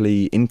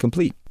significantly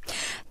incomplete.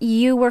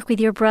 You work with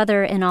your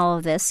brother in all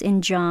of this,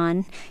 in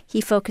John.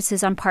 He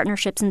focuses on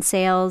partnerships and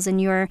sales,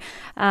 and you're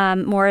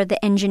more of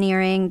the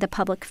engineering, the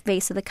public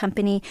face of the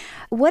company.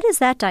 What is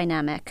that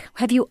dynamic?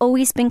 Have you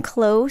always been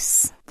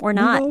close or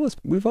not?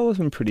 We've always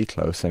been pretty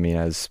close. I mean,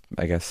 as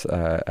I guess,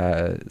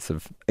 sort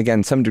of,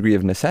 again, some degree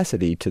of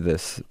necessity to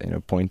this,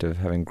 point of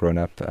having grown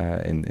up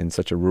in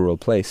such a rural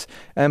place.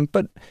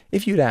 But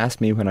if you'd asked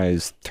me when I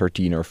was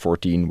 13 or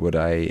 14, would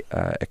I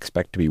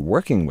expect to be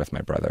working with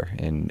my brother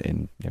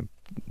in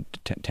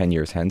 10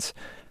 years hence?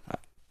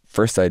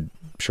 First, I'd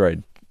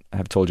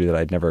have told you that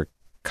I'd never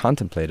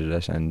contemplated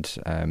it, and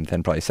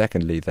then probably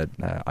secondly that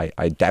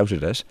I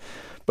doubted it.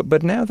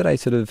 But now that I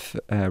sort of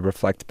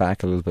reflect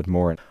back a little bit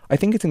more, I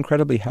think it's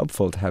incredibly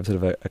helpful to have sort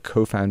of a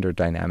co-founder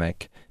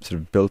dynamic sort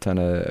of built on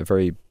a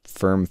very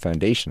firm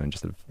foundation and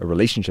just a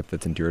relationship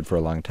that's endured for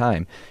a long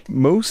time.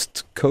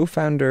 Most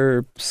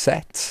co-founder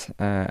sets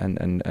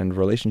and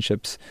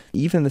relationships,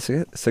 even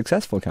the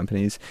successful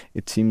companies,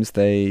 it seems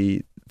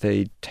they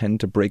tend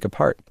to break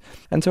apart.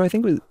 And so I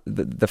think with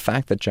the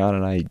fact that John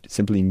and I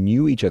simply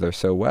knew each other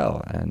so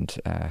well and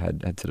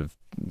had sort of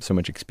so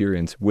much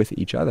experience with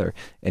each other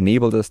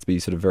enabled us to be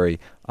sort of very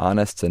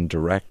honest and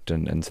direct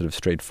and sort of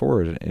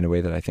straightforward in a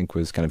way that I think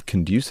was kind of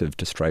conducive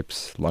to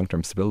Stripe's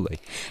long-term stability.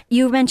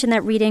 You mentioned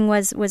that reading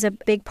was a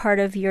big part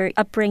of your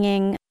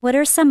upbringing. What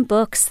are some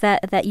books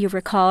that you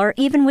recall, or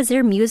even was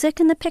there music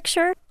in the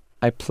picture?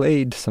 I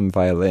played some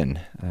violin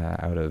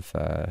out of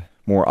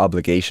more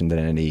obligation than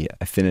any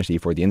affinity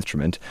for the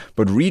instrument,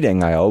 but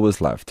reading I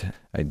always loved.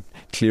 I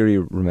clearly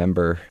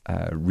remember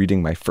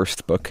reading my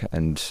first book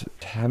and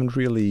haven't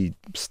really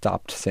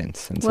stopped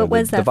since. And so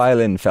the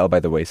violin fell by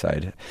the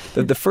wayside.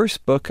 The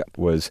first book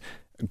was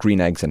Green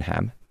Eggs and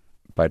Ham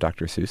by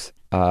Dr. Seuss.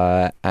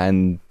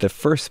 And the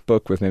first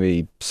book with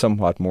maybe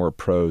somewhat more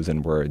prose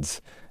and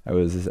words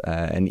was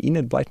an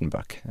Enid Blyton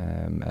book.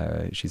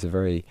 She's a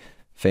very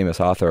famous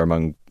author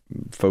among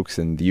folks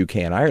in the UK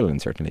and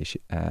Ireland, certainly,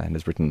 and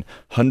has written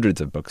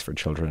hundreds of books for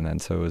children, and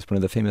so it was one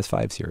of the famous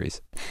 5 series.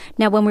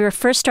 Now, when we were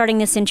first starting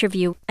this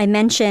interview, I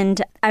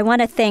mentioned I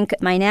want to thank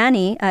my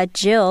nanny,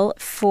 Jill,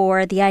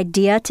 for the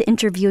idea to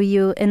interview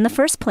you in the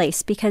first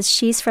place, because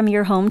she's from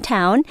your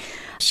hometown.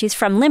 She's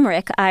from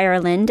Limerick,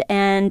 Ireland,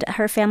 and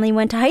her family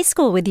went to high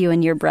school with you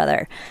and your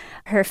brother.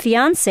 Her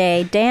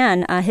fiancé,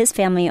 Dan, his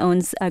family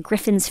owns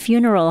Griffin's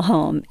Funeral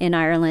Home in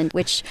Ireland,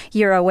 which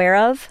you're aware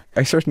of?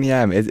 I certainly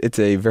am. It's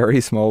a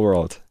very small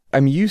world.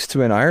 I'm used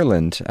to in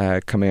Ireland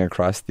coming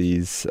across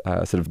these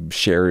sort of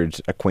shared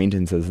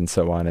acquaintances and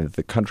so on, and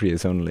the country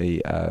is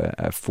only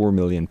 4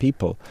 million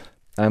people.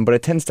 But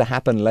it tends to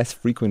happen less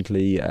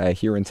frequently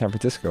here in San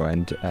Francisco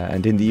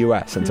and in the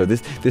US. And so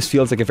this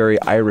feels like a very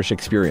Irish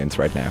experience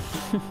right now.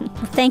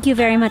 Thank you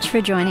very much for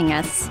joining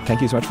us.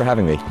 Thank you so much for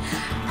having me.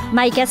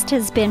 My guest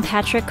has been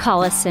Patrick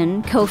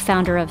Collison,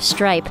 co-founder of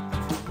Stripe.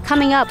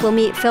 Coming up, we'll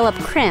meet Philip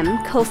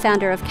Krim,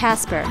 co-founder of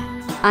Casper.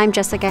 I'm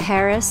Jessica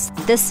Harris.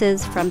 This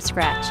is From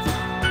Scratch.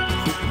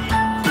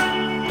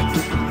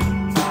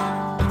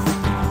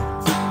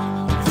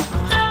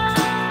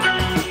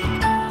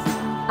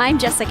 I'm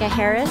Jessica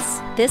Harris.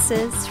 This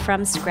is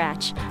From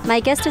Scratch. My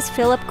guest is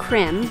Philip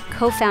Krim,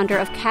 co-founder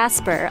of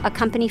Casper, a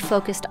company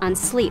focused on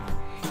sleep.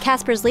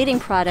 Casper's leading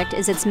product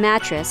is its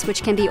mattress,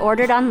 which can be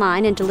ordered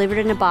online and delivered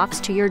in a box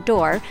to your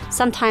door,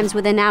 sometimes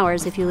within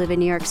hours if you live in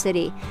New York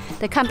City.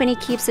 The company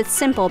keeps it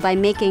simple by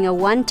making a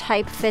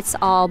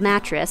one-type-fits-all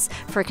mattress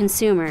for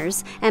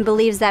consumers and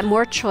believes that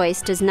more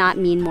choice does not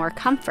mean more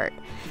comfort.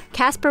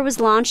 Casper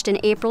was launched in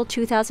April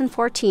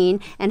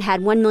 2014 and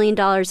had $1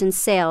 million in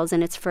sales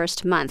in its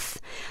first month.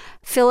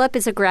 Philip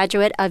is a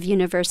graduate of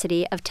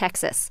University of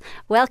Texas.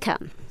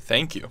 Welcome.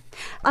 Thank you.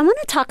 I want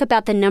to talk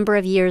about the number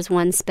of years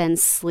one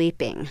spends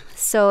sleeping.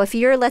 So if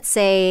you're, let's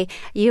say,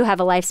 you have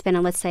a lifespan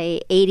of, let's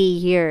say, 80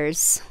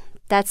 years,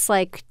 that's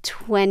like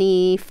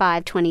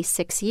 25,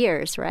 26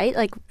 years, right?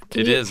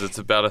 It is. It's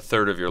about a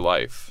third of your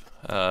life.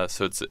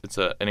 So it's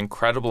an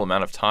incredible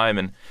amount of time.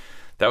 And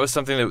that was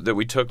something that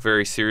we took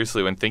very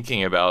seriously when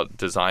thinking about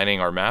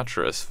designing our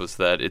mattress, was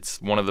that it's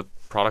one of the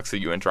products that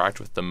you interact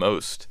with the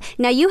most.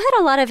 Now, you had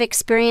a lot of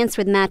experience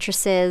with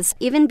mattresses.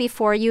 Even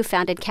before you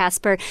founded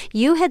Casper,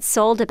 you had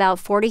sold about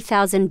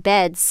 40,000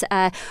 beds.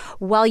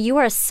 While you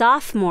were a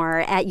sophomore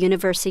at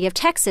University of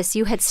Texas,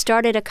 you had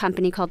started a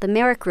company called the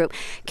Merrick Group.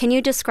 Can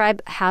you describe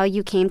how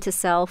you came to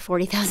sell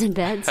 40,000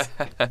 beds?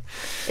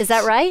 Is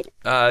that right?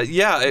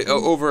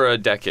 Over a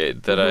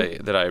decade that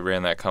I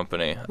ran that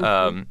company.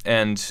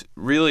 And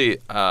really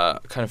kind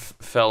of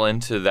fell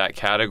into that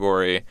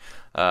category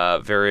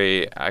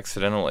very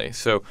accidentally.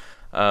 So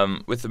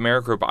with the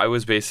Merrick Group, I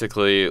was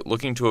basically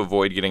looking to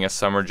avoid getting a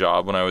summer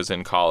job when I was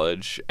in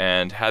college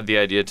and had the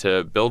idea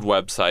to build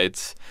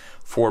websites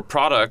for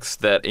products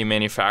that a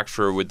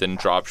manufacturer would then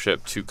drop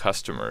ship to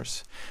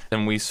customers.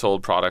 And we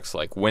sold products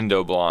like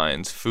window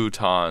blinds,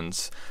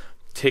 futons,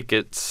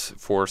 tickets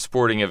for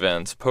sporting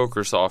events,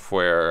 poker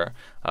software,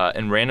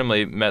 and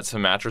randomly met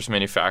some mattress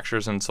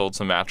manufacturers and sold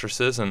some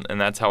mattresses, and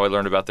that's how I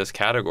learned about this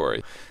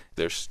category.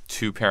 There's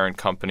 2 parent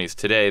companies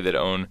today that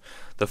own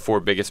the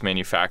 4 biggest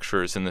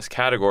manufacturers in this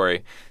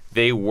category.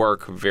 They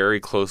work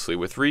very closely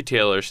with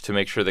retailers to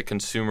make sure that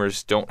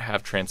consumers don't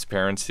have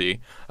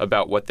transparency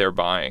about what they're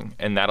buying.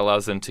 And that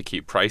allows them to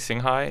keep pricing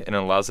high, and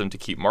it allows them to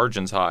keep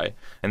margins high.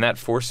 And that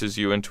forces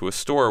you into a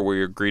store where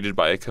you're greeted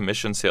by a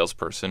commission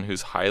salesperson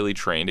who's highly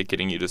trained at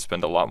getting you to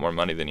spend a lot more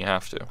money than you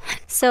have to.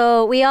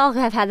 So we all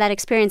have had that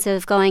experience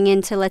of going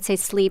into, let's say,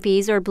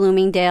 Sleepy's or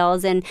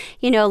Bloomingdale's and,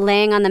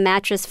 laying on the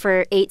mattress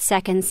for 8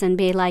 seconds and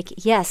be like,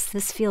 yes,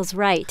 this feels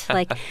right.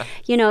 Like,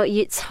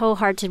 it's so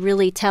hard to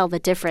really tell the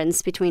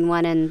difference between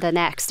one and the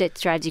next. It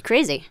drives you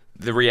crazy.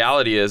 The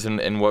reality is,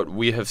 and what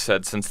we have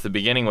said since the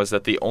beginning, was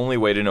that the only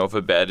way to know if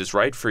a bed is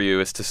right for you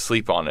is to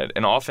sleep on it.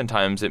 And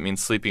oftentimes it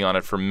means sleeping on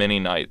it for many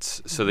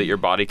nights so that your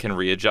body can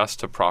readjust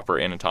to proper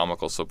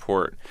anatomical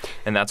support.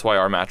 And that's why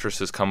our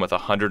mattresses come with a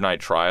 100-night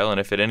trial. And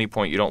if at any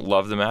point you don't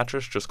love the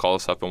mattress, just call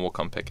us up and we'll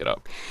come pick it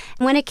up.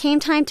 When it came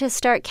time to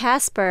start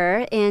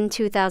Casper in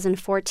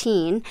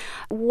 2014,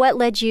 what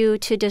led you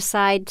to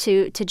decide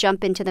to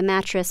jump into the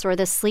mattress or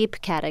the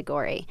sleep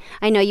category?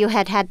 I know you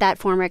had that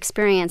former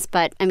experience,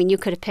 but you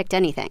could have picked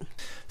anything.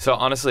 So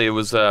honestly, it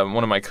was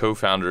one of my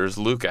co-founders,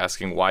 Luke,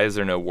 asking, why is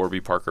there no Warby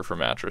Parker for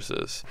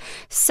mattresses?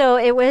 So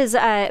it was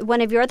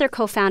one of your other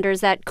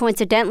co-founders that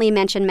coincidentally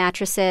mentioned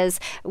mattresses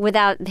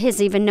without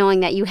his even knowing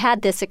that you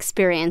had this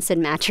experience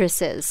in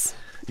mattresses.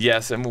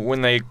 Yes, and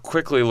when they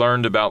quickly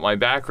learned about my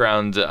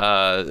background,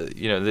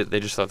 they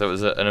just thought that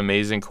was an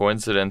amazing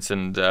coincidence,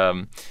 and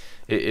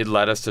it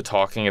led us to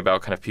talking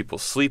about kind of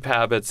people's sleep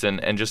habits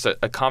and just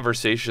a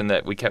conversation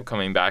that we kept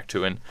coming back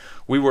to. And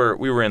we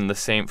were in the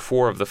same,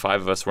 4 of the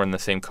 5 of us were in the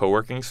same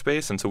co-working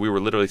space, and so we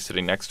were literally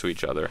sitting next to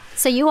each other.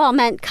 So you all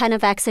met kind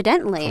of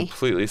accidentally.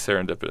 Completely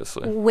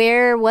serendipitously.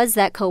 Where was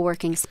that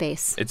co-working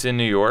space? It's in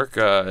New York.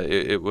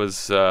 It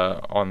was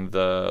on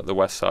the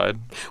west side.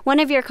 One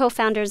of your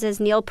co-founders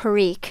is Neil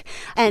Parikh,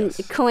 and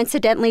Yes.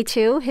 Coincidentally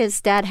too, his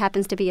dad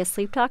happens to be a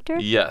sleep doctor?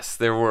 Yes,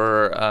 there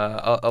were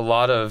a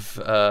lot of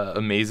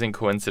amazing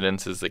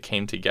coincidences that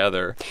came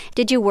together.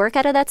 Did you work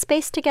out of that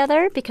space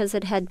together because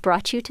it had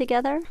brought you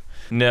together?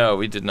 No,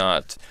 we did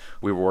not.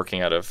 We were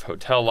working out of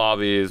hotel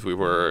lobbies. We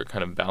were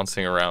kind of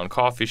bouncing around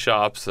coffee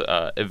shops.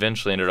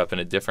 Eventually ended up in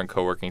a different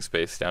co-working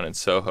space down in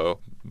Soho.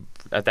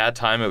 At that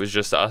time, it was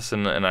just us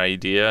and an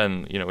idea,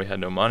 and we had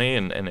no money,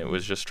 and it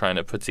was just trying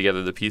to put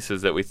together the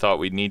pieces that we thought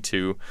we'd need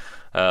to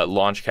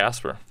launch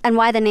Casper. And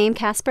why the name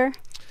Casper?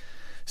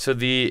 So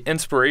the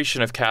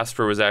inspiration of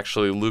Casper was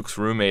actually Luke's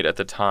roommate at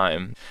the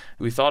time.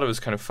 We thought it was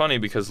kind of funny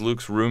because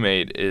Luke's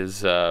roommate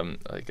is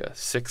like a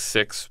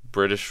 6'6"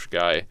 British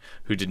guy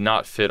who did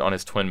not fit on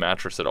his twin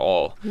mattress at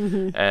all.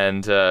 Mm-hmm.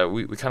 And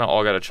we kind of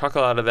all got a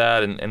chuckle out of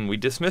that, and we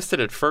dismissed it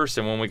at first.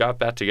 And when we got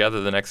back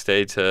together the next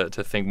day to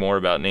think more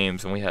about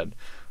names, and we had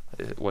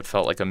what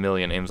felt like a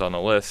million names on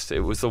the list, it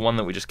was the one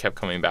that we just kept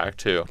coming back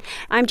to.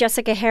 I'm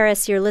Jessica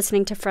Harris. You're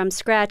listening to From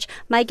Scratch.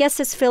 My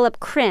guest is Philip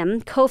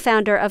Krim,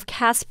 co-founder of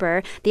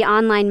Casper, the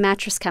online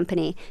mattress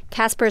company.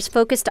 Casper is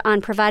focused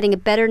on providing a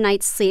better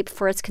night's sleep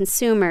for its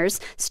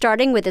consumers,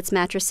 starting with its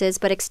mattresses,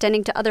 but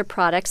extending to other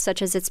products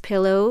such as its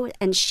pillow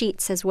and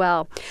sheets as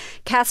well.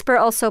 Casper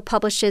also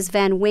publishes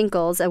Van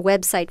Winkle's, a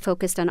website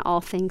focused on all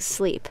things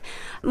sleep.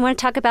 I want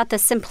to talk about the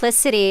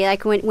simplicity,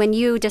 like when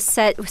you just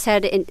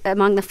said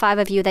among the 5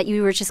 of you that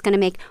you were just going to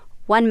make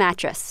one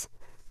mattress.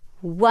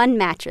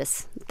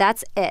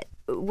 That's it.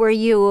 Were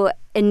you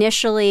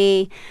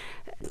initially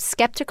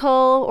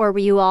skeptical, or were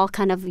you all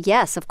kind of,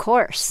 yes, of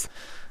course?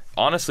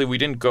 Honestly, we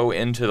didn't go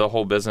into the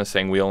whole business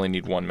saying we only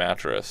need one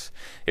mattress.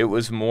 It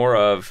was more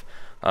of,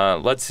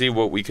 let's see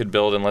what we could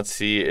build and let's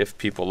see if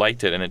people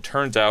liked it. And it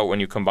turns out when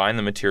you combine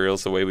the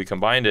materials the way we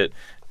combined it,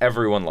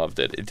 everyone loved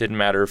it. It didn't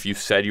matter if you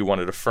said you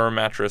wanted a firm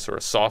mattress or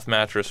a soft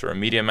mattress or a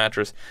medium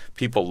mattress,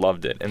 people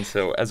loved it. And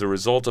so as a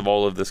result of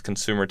all of this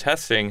consumer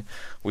testing,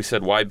 we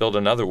said, why build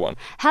another one?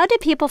 How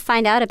did people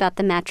find out about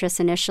the mattress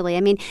initially?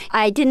 I mean,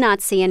 I did not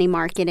see any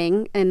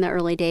marketing in the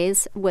early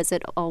days. Was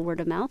it all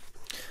word of mouth?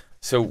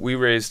 So we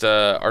raised,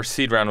 our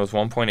seed round was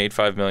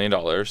 $1.85 million,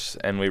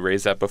 and we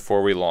raised that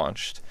before we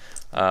launched.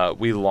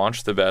 We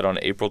launched the bed on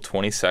April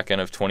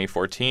 22nd of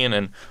 2014,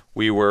 and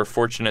we were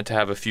fortunate to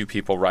have a few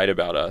people write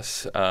about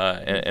us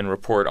and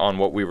report on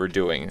what we were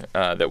doing,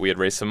 that we had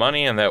raised some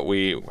money and that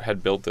we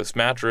had built this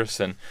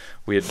mattress, and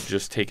we had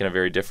just taken a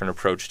very different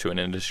approach to an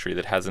industry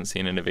that hasn't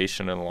seen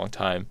innovation in a long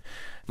time.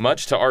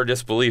 Much to our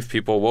disbelief,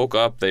 people woke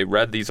up, they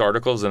read these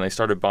articles, and they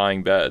started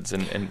buying beds.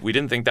 And we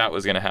didn't think that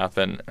was going to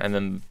happen. And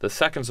then the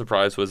second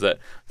surprise was that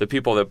the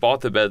people that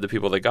bought the bed, the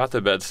people that got the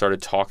bed,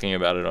 started talking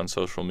about it on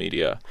social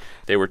media.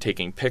 They were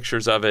taking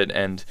pictures of it.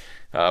 And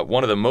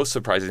one of the most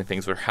surprising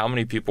things were how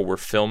many people were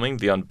filming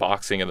the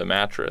unboxing of the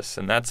mattress.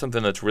 And that's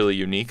something that's really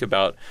unique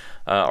about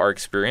our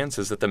experience,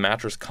 is that the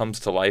mattress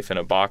comes to life in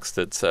a box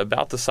that's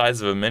about the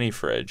size of a mini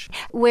fridge.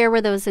 Where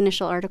were those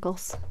initial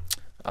articles?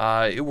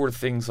 It were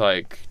things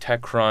like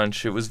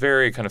TechCrunch. It was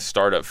very kind of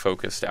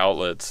startup-focused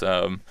outlets.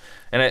 And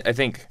I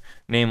think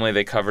Namely,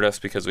 they covered us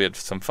because we had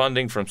some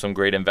funding from some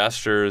great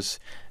investors,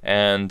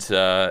 and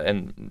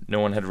no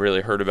one had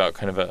really heard about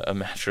kind of a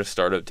mattress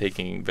startup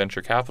taking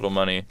venture capital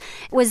money.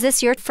 Was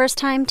this your first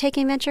time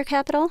taking venture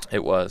capital?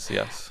 It was,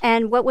 yes.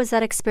 And what was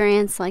that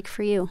experience like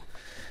for you?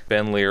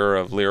 Ben Lear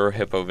of Lear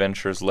Hippo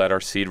Ventures led our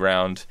seed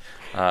round.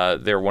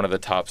 They're one of the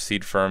top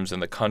seed firms in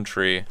the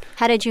country.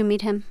 How did you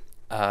meet him?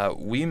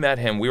 We met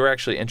him. We were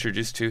actually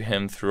introduced to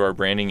him through our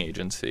branding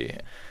agency.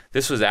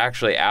 This was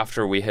actually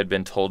after we had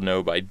been told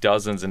no by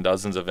dozens and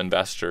dozens of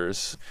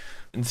investors.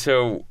 And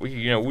so,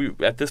 we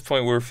at this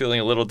point, we were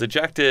feeling a little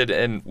dejected,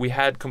 and we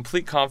had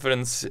complete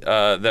confidence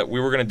that we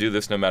were going to do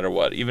this no matter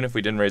what, even if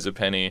we didn't raise a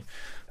penny.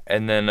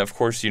 And then, of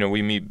course,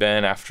 we meet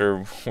Ben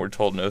after we're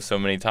told no so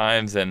many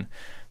times, and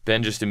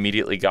Ben just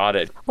immediately got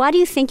it. Why do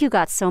you think you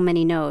got so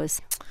many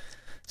no's?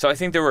 So I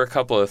think there were a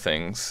couple of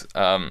things.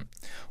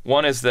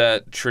 One is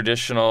that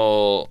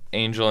traditional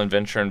angel and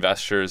venture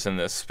investors in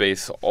this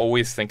space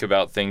always think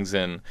about things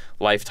in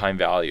lifetime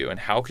value. And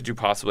how could you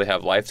possibly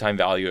have lifetime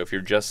value if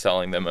you're just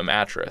selling them a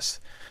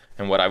mattress?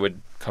 And what I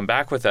would come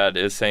back with that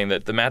is saying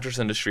that the mattress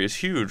industry is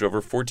huge.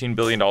 Over $14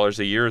 billion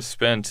a year is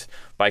spent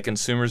by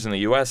consumers in the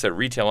U.S. at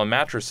retail on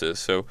mattresses.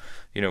 So,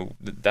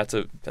 that's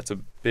a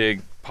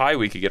big pie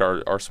we could get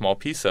our small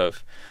piece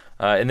of.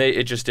 And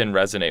it just didn't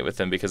resonate with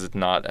them because it's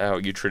not how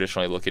you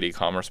traditionally look at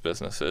e-commerce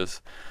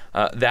businesses.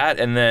 That,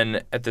 and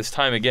then at this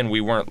time, again,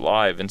 we weren't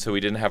live, and so we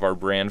didn't have our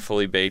brand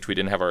fully baked. We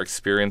didn't have our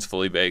experience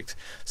fully baked.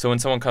 So when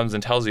someone comes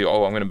and tells you,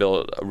 oh, I'm going to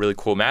build a really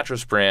cool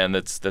mattress brand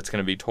that's going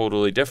to be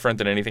totally different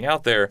than anything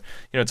out there,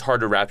 it's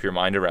hard to wrap your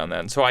mind around that.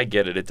 And so I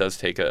get it. It does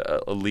take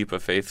a leap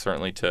of faith,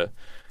 certainly, to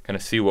kind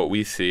of see what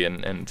we see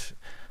and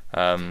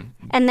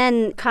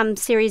then come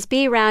Series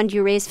B round,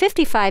 you raised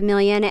 $55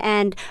 million,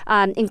 and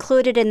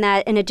included in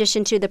that, in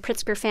addition to the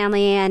Pritzker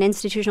family and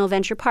institutional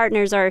venture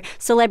partners, are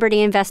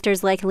celebrity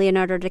investors like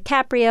Leonardo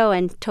DiCaprio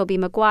and Tobey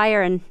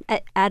Maguire and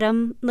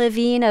Adam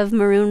Levine of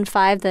Maroon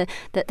 5, the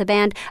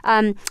band.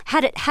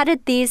 How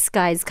did these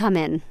guys come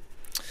in?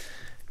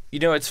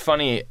 It's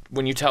funny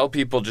when you tell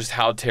people just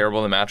how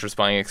terrible the mattress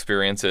buying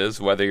experience is,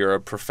 whether you're a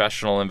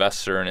professional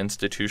investor, an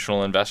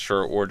institutional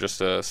investor, or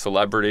just a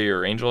celebrity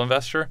or angel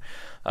investor.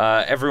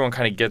 Everyone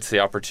kind of gets the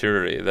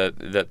opportunity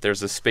that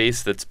there's a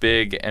space that's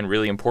big and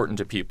really important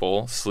to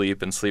people,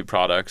 sleep and sleep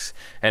products,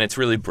 and it's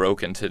really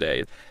broken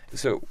today.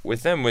 So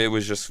with them, it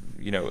was just,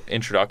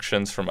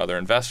 introductions from other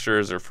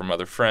investors or from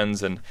other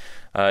friends, and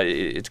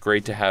it's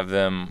great to have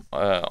them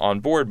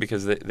on board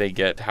because they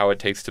get how it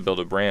takes to build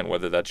a brand,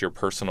 whether that's your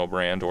personal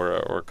brand or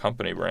a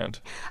company brand.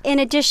 In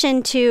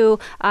addition to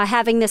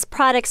having this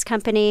products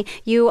company,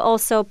 you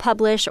also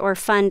publish or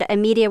fund a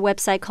media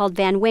website called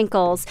Van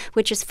Winkle's,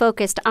 which is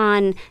focused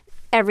on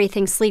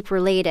everything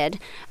sleep-related.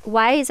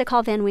 Why is it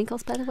called Van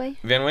Winkle's, by the way?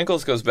 Van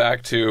Winkle's goes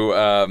back to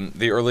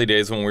the early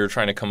days when we were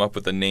trying to come up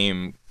with a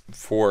name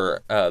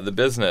for the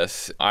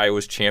business. I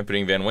was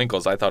championing Van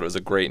Winkle's. I thought it was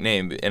a great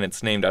name, and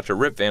it's named after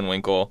Rip Van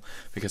Winkle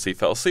because he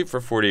fell asleep for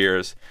 40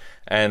 years.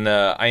 And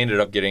I ended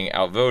up getting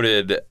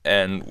outvoted,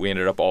 and we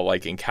ended up all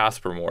liking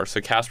Casper more.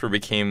 So Casper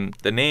became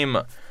the name,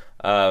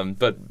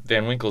 but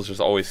Van Winkle's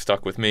just always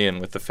stuck with me and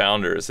with the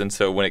founders. And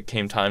so when it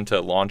came time to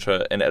launch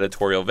an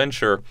editorial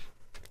venture,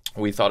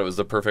 we thought it was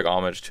the perfect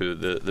homage to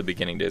the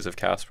beginning days of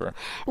Casper.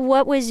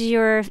 What was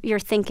your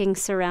thinking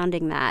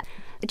surrounding that?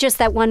 Just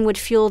that one would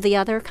fuel the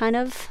other, kind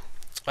of?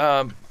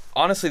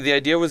 Honestly, the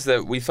idea was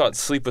that we thought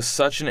sleep was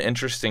such an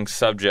interesting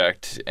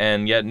subject,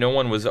 and yet no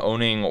one was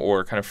owning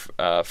or kind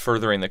of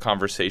furthering the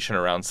conversation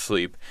around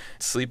sleep.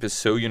 Sleep is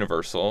so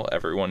universal.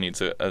 Everyone needs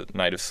a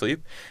night of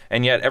sleep,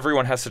 and yet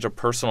everyone has such a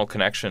personal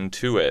connection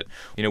to it.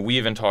 We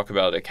even talk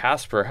about at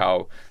Casper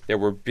how there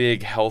were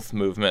big health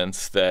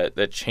movements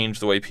that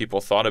changed the way people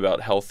thought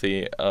about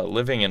healthy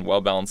living and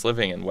well-balanced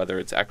living, and whether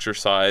it's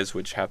exercise,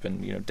 which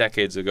happened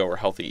decades ago, or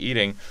healthy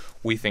eating.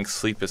 We think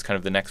sleep is kind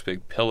of the next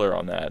big pillar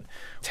on that.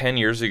 10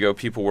 years ago,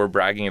 people were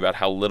bragging about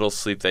how little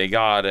sleep they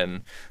got,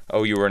 and,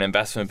 oh, you were an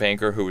investment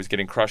banker who was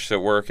getting crushed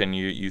at work and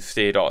you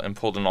stayed and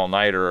pulled an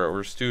all-nighter,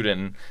 or a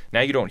student.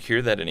 Now you don't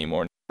hear that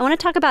anymore. I want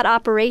to talk about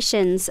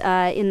operations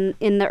in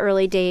the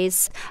early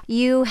days.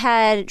 You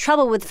had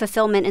trouble with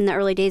fulfillment in the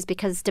early days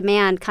because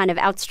demand kind of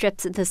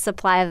outstripped the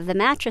supply of the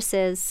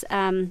mattresses.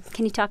 Can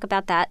you talk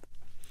about that?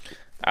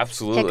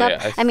 Absolutely.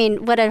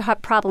 What a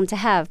problem to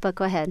have, but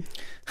go ahead.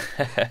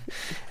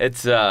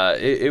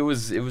 It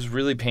was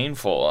really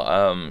painful.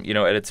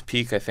 At its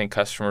peak, I think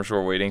customers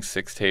were waiting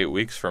 6 to 8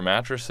 weeks for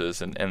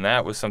mattresses, and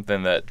that was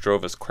something that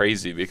drove us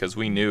crazy because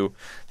we knew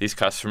these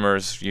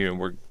customers,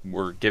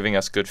 were giving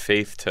us good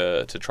faith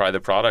to try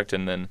the product,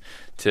 and then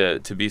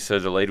to be so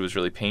delayed was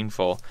really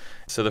painful.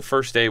 So the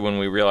first day when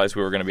we realized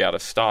we were going to be out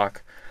of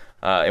stock,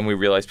 and we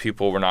realized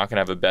people were not going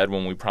to have a bed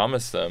when we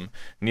promised them,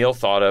 Neil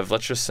thought of,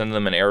 let's just send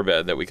them an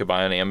airbed that we could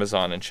buy on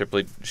Amazon and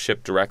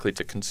ship directly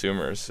to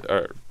consumers,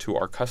 or to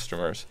our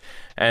customers.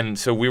 And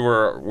so we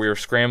were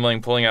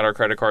scrambling, pulling out our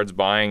credit cards,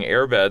 buying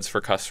airbeds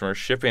for customers,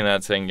 shipping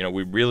that, saying,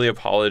 we really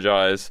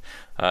apologize.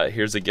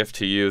 Here's a gift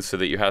to you so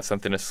that you have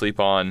something to sleep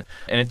on.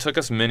 And it took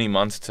us many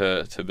months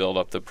to build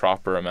up the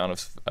proper amount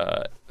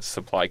of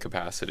supply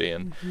capacity.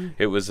 And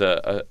it was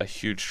a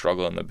huge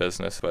struggle in the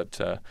business. But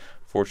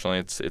fortunately,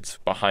 it's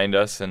behind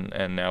us,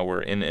 and now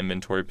we're in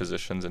inventory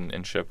positions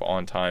and ship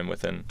on time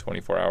within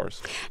 24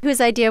 hours.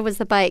 Whose idea was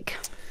the bike?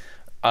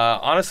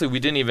 Honestly, we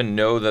didn't even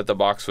know that the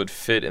box would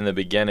fit in the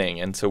beginning,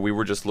 and so we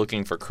were just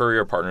looking for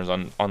courier partners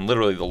on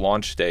literally the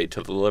launch day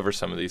to deliver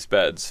some of these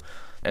beds.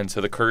 And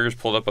so the couriers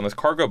pulled up on this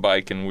cargo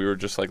bike, and we were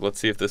just like, let's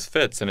see if this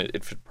fits, and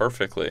it fit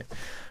perfectly.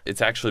 It's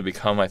actually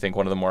become, I think,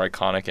 one of the more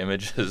iconic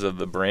images of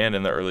the brand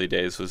in the early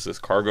days was this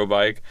cargo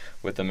bike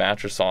with the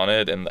mattress on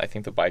it, and I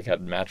think the bike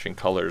had matching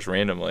colors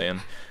randomly,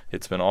 and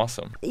it's been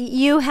awesome.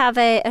 You have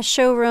a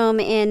showroom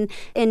in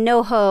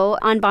NoHo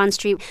on Bond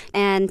Street,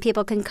 and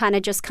people can kind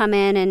of just come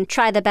in and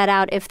try the bed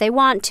out if they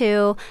want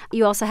to.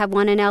 You also have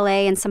one in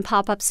LA and some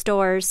pop-up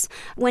stores.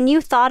 When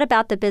you thought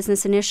about the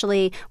business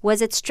initially,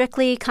 was it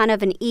strictly kind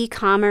of an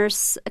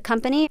e-commerce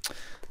company?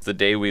 The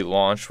day we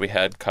launched, we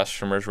had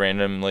customers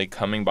randomly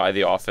coming by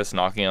the office,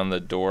 knocking on the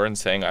door and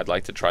saying, I'd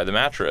like to try the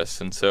mattress.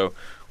 And so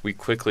we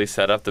quickly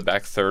set up the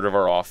back third of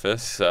our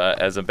office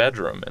as a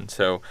bedroom. And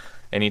so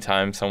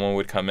anytime someone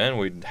would come in,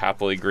 we'd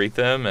happily greet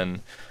them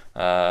and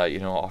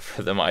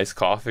offer them iced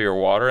coffee or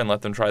water and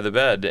let them try the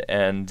bed.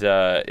 And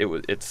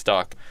it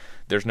stuck.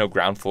 There's no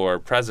ground floor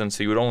presence,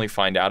 so you would only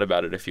find out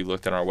about it if you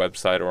looked on our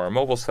website or our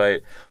mobile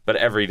site. But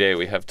every day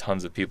we have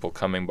tons of people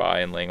coming by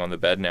and laying on the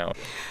bed now.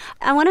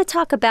 I want to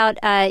talk about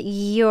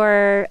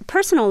your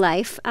personal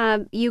life.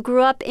 You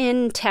grew up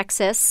in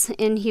Texas,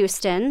 in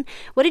Houston.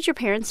 What did your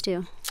parents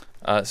do?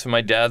 So my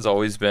dad's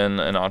always been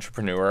an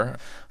entrepreneur.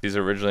 He's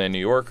originally a New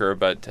Yorker,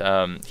 but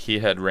he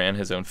had ran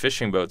his own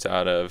fishing boats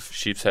out of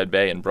Sheepshead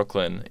Bay in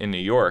Brooklyn in New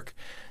York.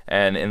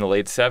 And in the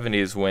late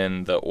 70s,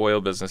 when the oil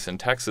business in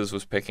Texas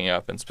was picking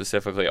up, and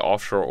specifically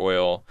offshore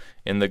oil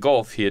in the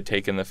Gulf, he had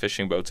taken the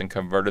fishing boats and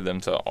converted them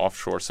to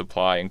offshore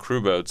supply and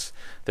crew boats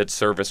that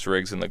serviced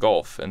rigs in the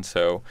Gulf. And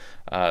so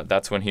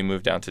that's when he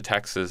moved down to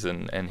Texas,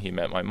 and he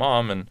met my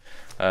mom. And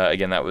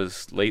again, that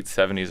was late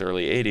 70s,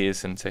 early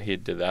 80s. And so he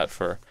did that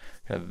for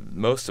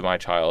most of my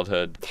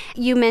childhood.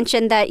 You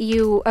mentioned that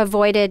you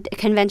avoided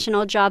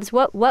conventional jobs.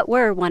 What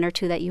were one or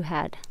two that you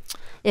had,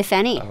 if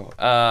any?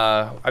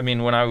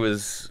 When I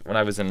was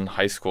in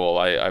high school,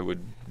 I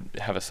would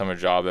have a summer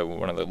job at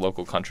one of the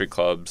local country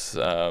clubs,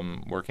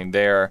 working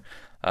there.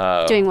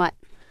 Doing what?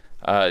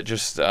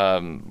 Just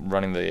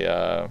running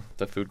the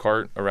food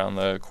cart around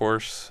the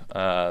course.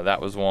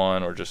 That was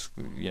one, or just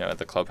at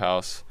the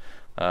clubhouse.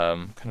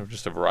 Kind of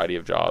just a variety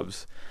of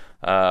jobs.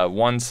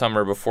 One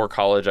summer before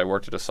college, I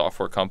worked at a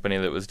software company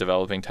that was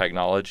developing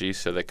technology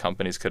so that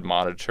companies could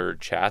monitor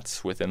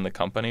chats within the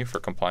company for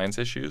compliance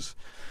issues.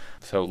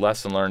 So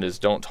lesson learned is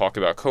don't talk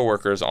about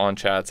coworkers on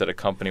chats at a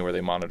company where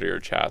they monitor your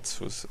chats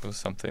was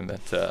something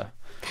that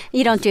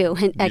you don't do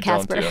at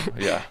Casper. Don't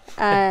do.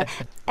 Yeah.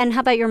 And how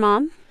about your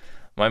mom?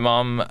 My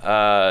mom,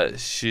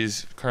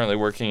 she's currently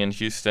working in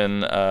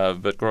Houston,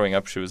 but growing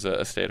up she was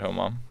a stay-at-home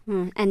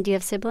mom. And do you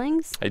have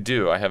siblings? I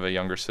do. I have a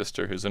younger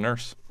sister who's a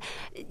nurse.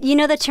 You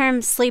know the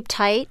term sleep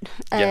tight?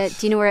 Yes.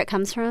 Do you know where it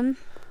comes from?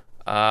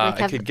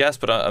 I could guess,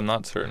 but I'm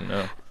not certain,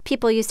 no.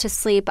 People used to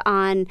sleep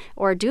on,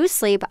 or do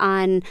sleep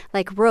on,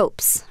 like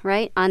ropes,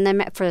 right, on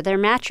them for their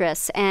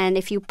mattress. And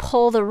if you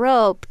pull the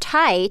rope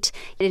tight,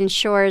 it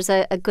ensures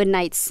a good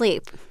night's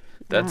sleep.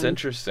 That's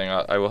interesting.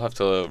 I will have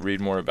to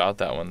read more about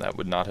that one. That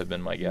would not have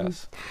been my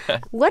guess.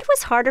 What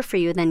was harder for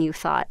you than you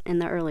thought in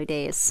the early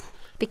days?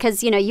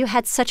 Because, you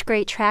had such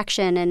great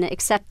traction and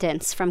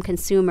acceptance from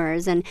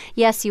consumers. And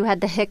yes, you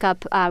had the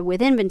hiccup with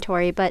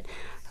inventory, but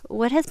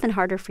what has been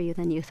harder for you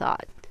than you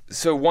thought?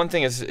 So one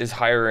thing is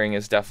hiring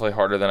is definitely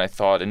harder than I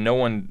thought, and no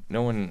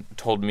one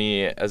told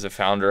me as a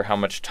founder how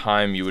much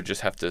time you would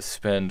just have to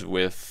spend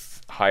with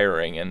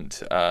hiring. And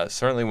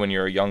certainly when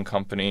you're a young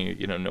company,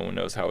 no one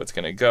knows how it's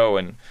going to go.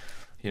 And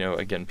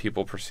again,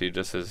 people perceived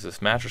us as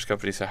this mattress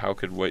company, so how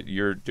could what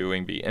you're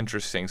doing be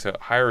interesting? So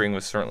hiring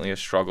was certainly a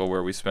struggle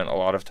where we spent a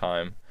lot of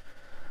time.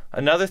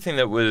 Another thing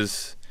that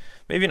was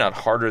maybe not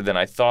harder than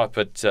I thought,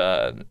 but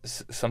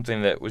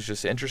something that was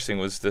just interesting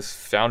was this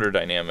founder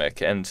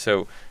dynamic. And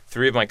so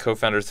 3 of my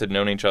co-founders had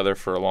known each other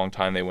for a long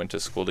time. They went to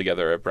school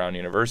together at Brown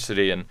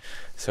University. And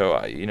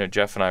so,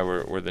 Jeff and I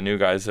were the new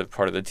guys as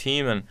part of the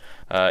team. And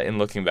in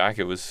looking back,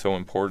 it was so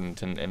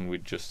important. And we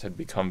just had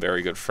become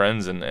very good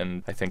friends.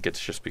 And I think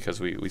it's just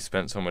because we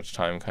spent so much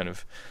time kind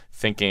of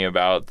thinking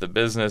about the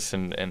business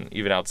and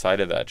even outside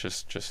of that,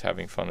 just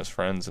having fun as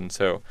friends. And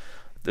so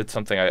it's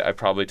something I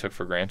probably took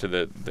for granted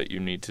that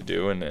you need to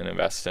do and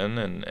invest in.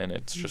 And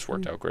it's just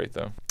worked out great,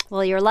 though.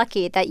 Well, you're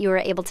lucky that you were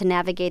able to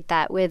navigate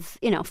that with,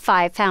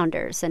 5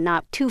 founders and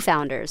not 2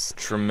 founders.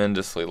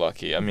 Tremendously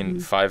lucky. I mean,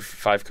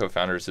 five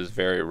co-founders is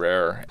very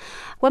rare.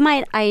 What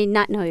might I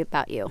not know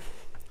about you?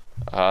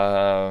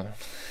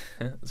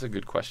 That's a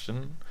good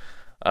question.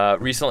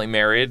 Recently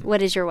married.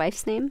 What is your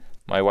wife's name?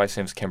 My wife's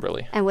name's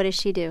Kimberly. And what does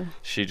she do?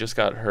 She just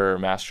got her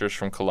master's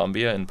from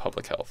Columbia in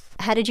public health.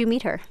 How did you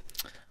meet her?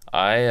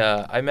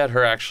 I met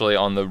her actually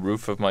on the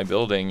roof of my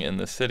building in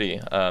the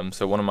city.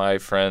 So one of my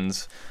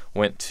friends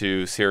went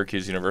to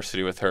Syracuse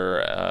University with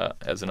her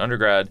as an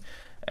undergrad,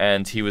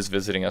 and he was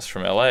visiting us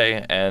from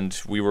LA,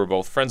 and we were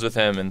both friends with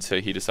him, and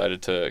so he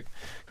decided to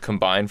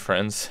combine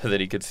friends so that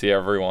he could see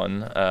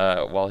everyone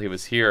while he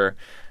was here,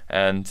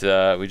 and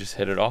we just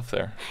hit it off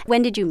there.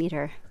 When did you meet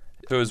her?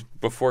 It was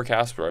before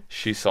Casper.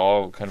 She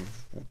saw kind of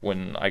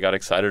when I got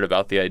excited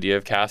about the idea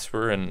of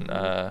Casper, and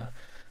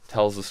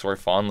tells the story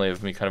fondly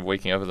of me kind of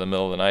waking up in the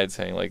middle of the night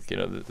saying, like,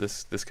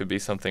 this could be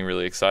something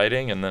really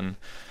exciting, and then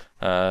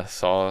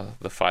saw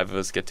the 5 of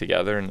us get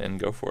together and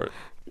go for it.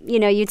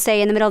 You'd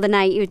say in the middle of the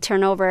night, you'd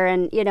turn over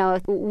and,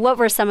 what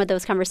were some of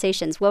those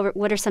conversations?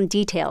 What are some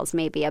details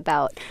maybe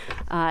about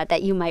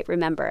that you might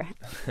remember?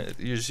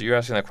 You're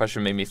asking that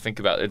question made me think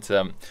about it. It's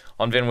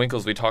on Van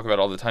Winkle's, we talk about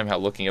all the time how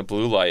looking at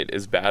blue light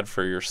is bad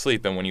for your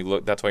sleep. And when you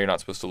look, that's why you're not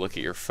supposed to look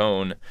at your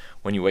phone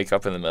when you wake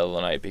up in the middle of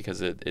the night,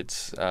 because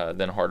it's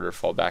then harder to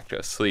fall back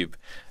to sleep.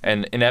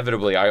 And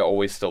inevitably, I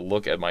always still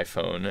look at my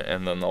phone,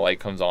 and then the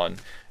light comes on.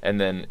 And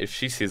then if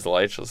she sees the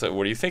light, she'll say,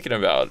 "What are you thinking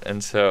about?"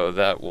 And so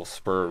that will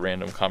spur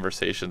random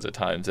conversations at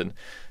times. And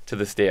to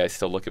this day, I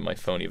still look at my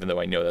phone, even though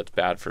I know that's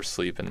bad for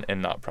sleep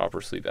and not proper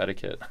sleep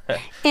etiquette.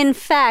 In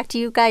fact,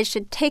 you guys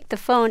should take the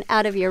phone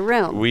out of your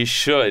room. We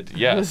should,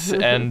 yes.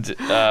 And,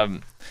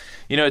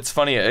 it's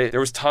funny. There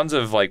was tons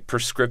of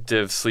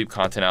prescriptive sleep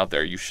content out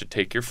there. You should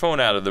take your phone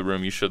out of the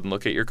room. You shouldn't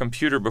look at your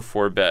computer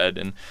before bed.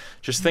 And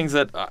just things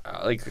that,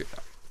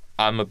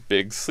 I'm a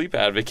big sleep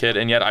advocate,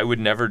 and yet I would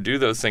never do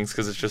those things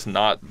because it's just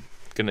not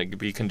going to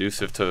be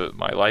conducive to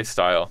my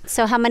lifestyle.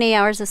 So how many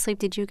hours of sleep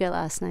did you get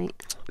last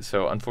night?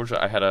 So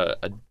unfortunately, I had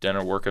a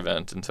dinner work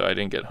event, and so I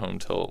didn't get home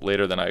till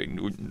later than I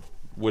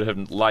would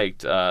have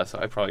liked. So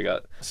I probably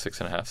got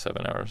 6.5,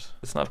 7 hours.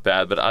 It's not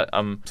bad, but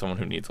I'm someone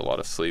who needs a lot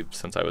of sleep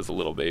since I was a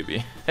little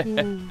baby.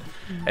 And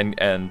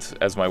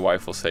as my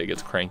wife will say,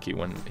 gets cranky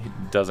when he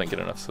doesn't get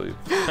enough sleep.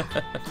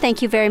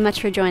 Thank you very much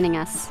for joining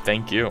us.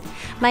 Thank you.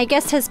 My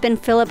guest has been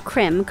Philip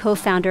Krim,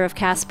 co-founder of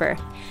Casper.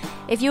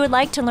 If you would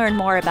like to learn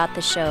more about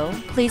the show,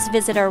 please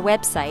visit our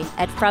website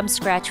at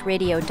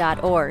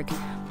fromscratchradio.org.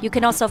 You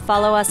can also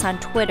follow us on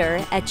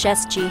Twitter at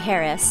Jess G.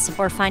 Harris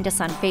or find us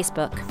on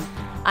Facebook.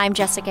 I'm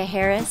Jessica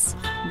Harris.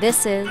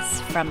 This is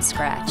From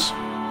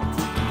Scratch.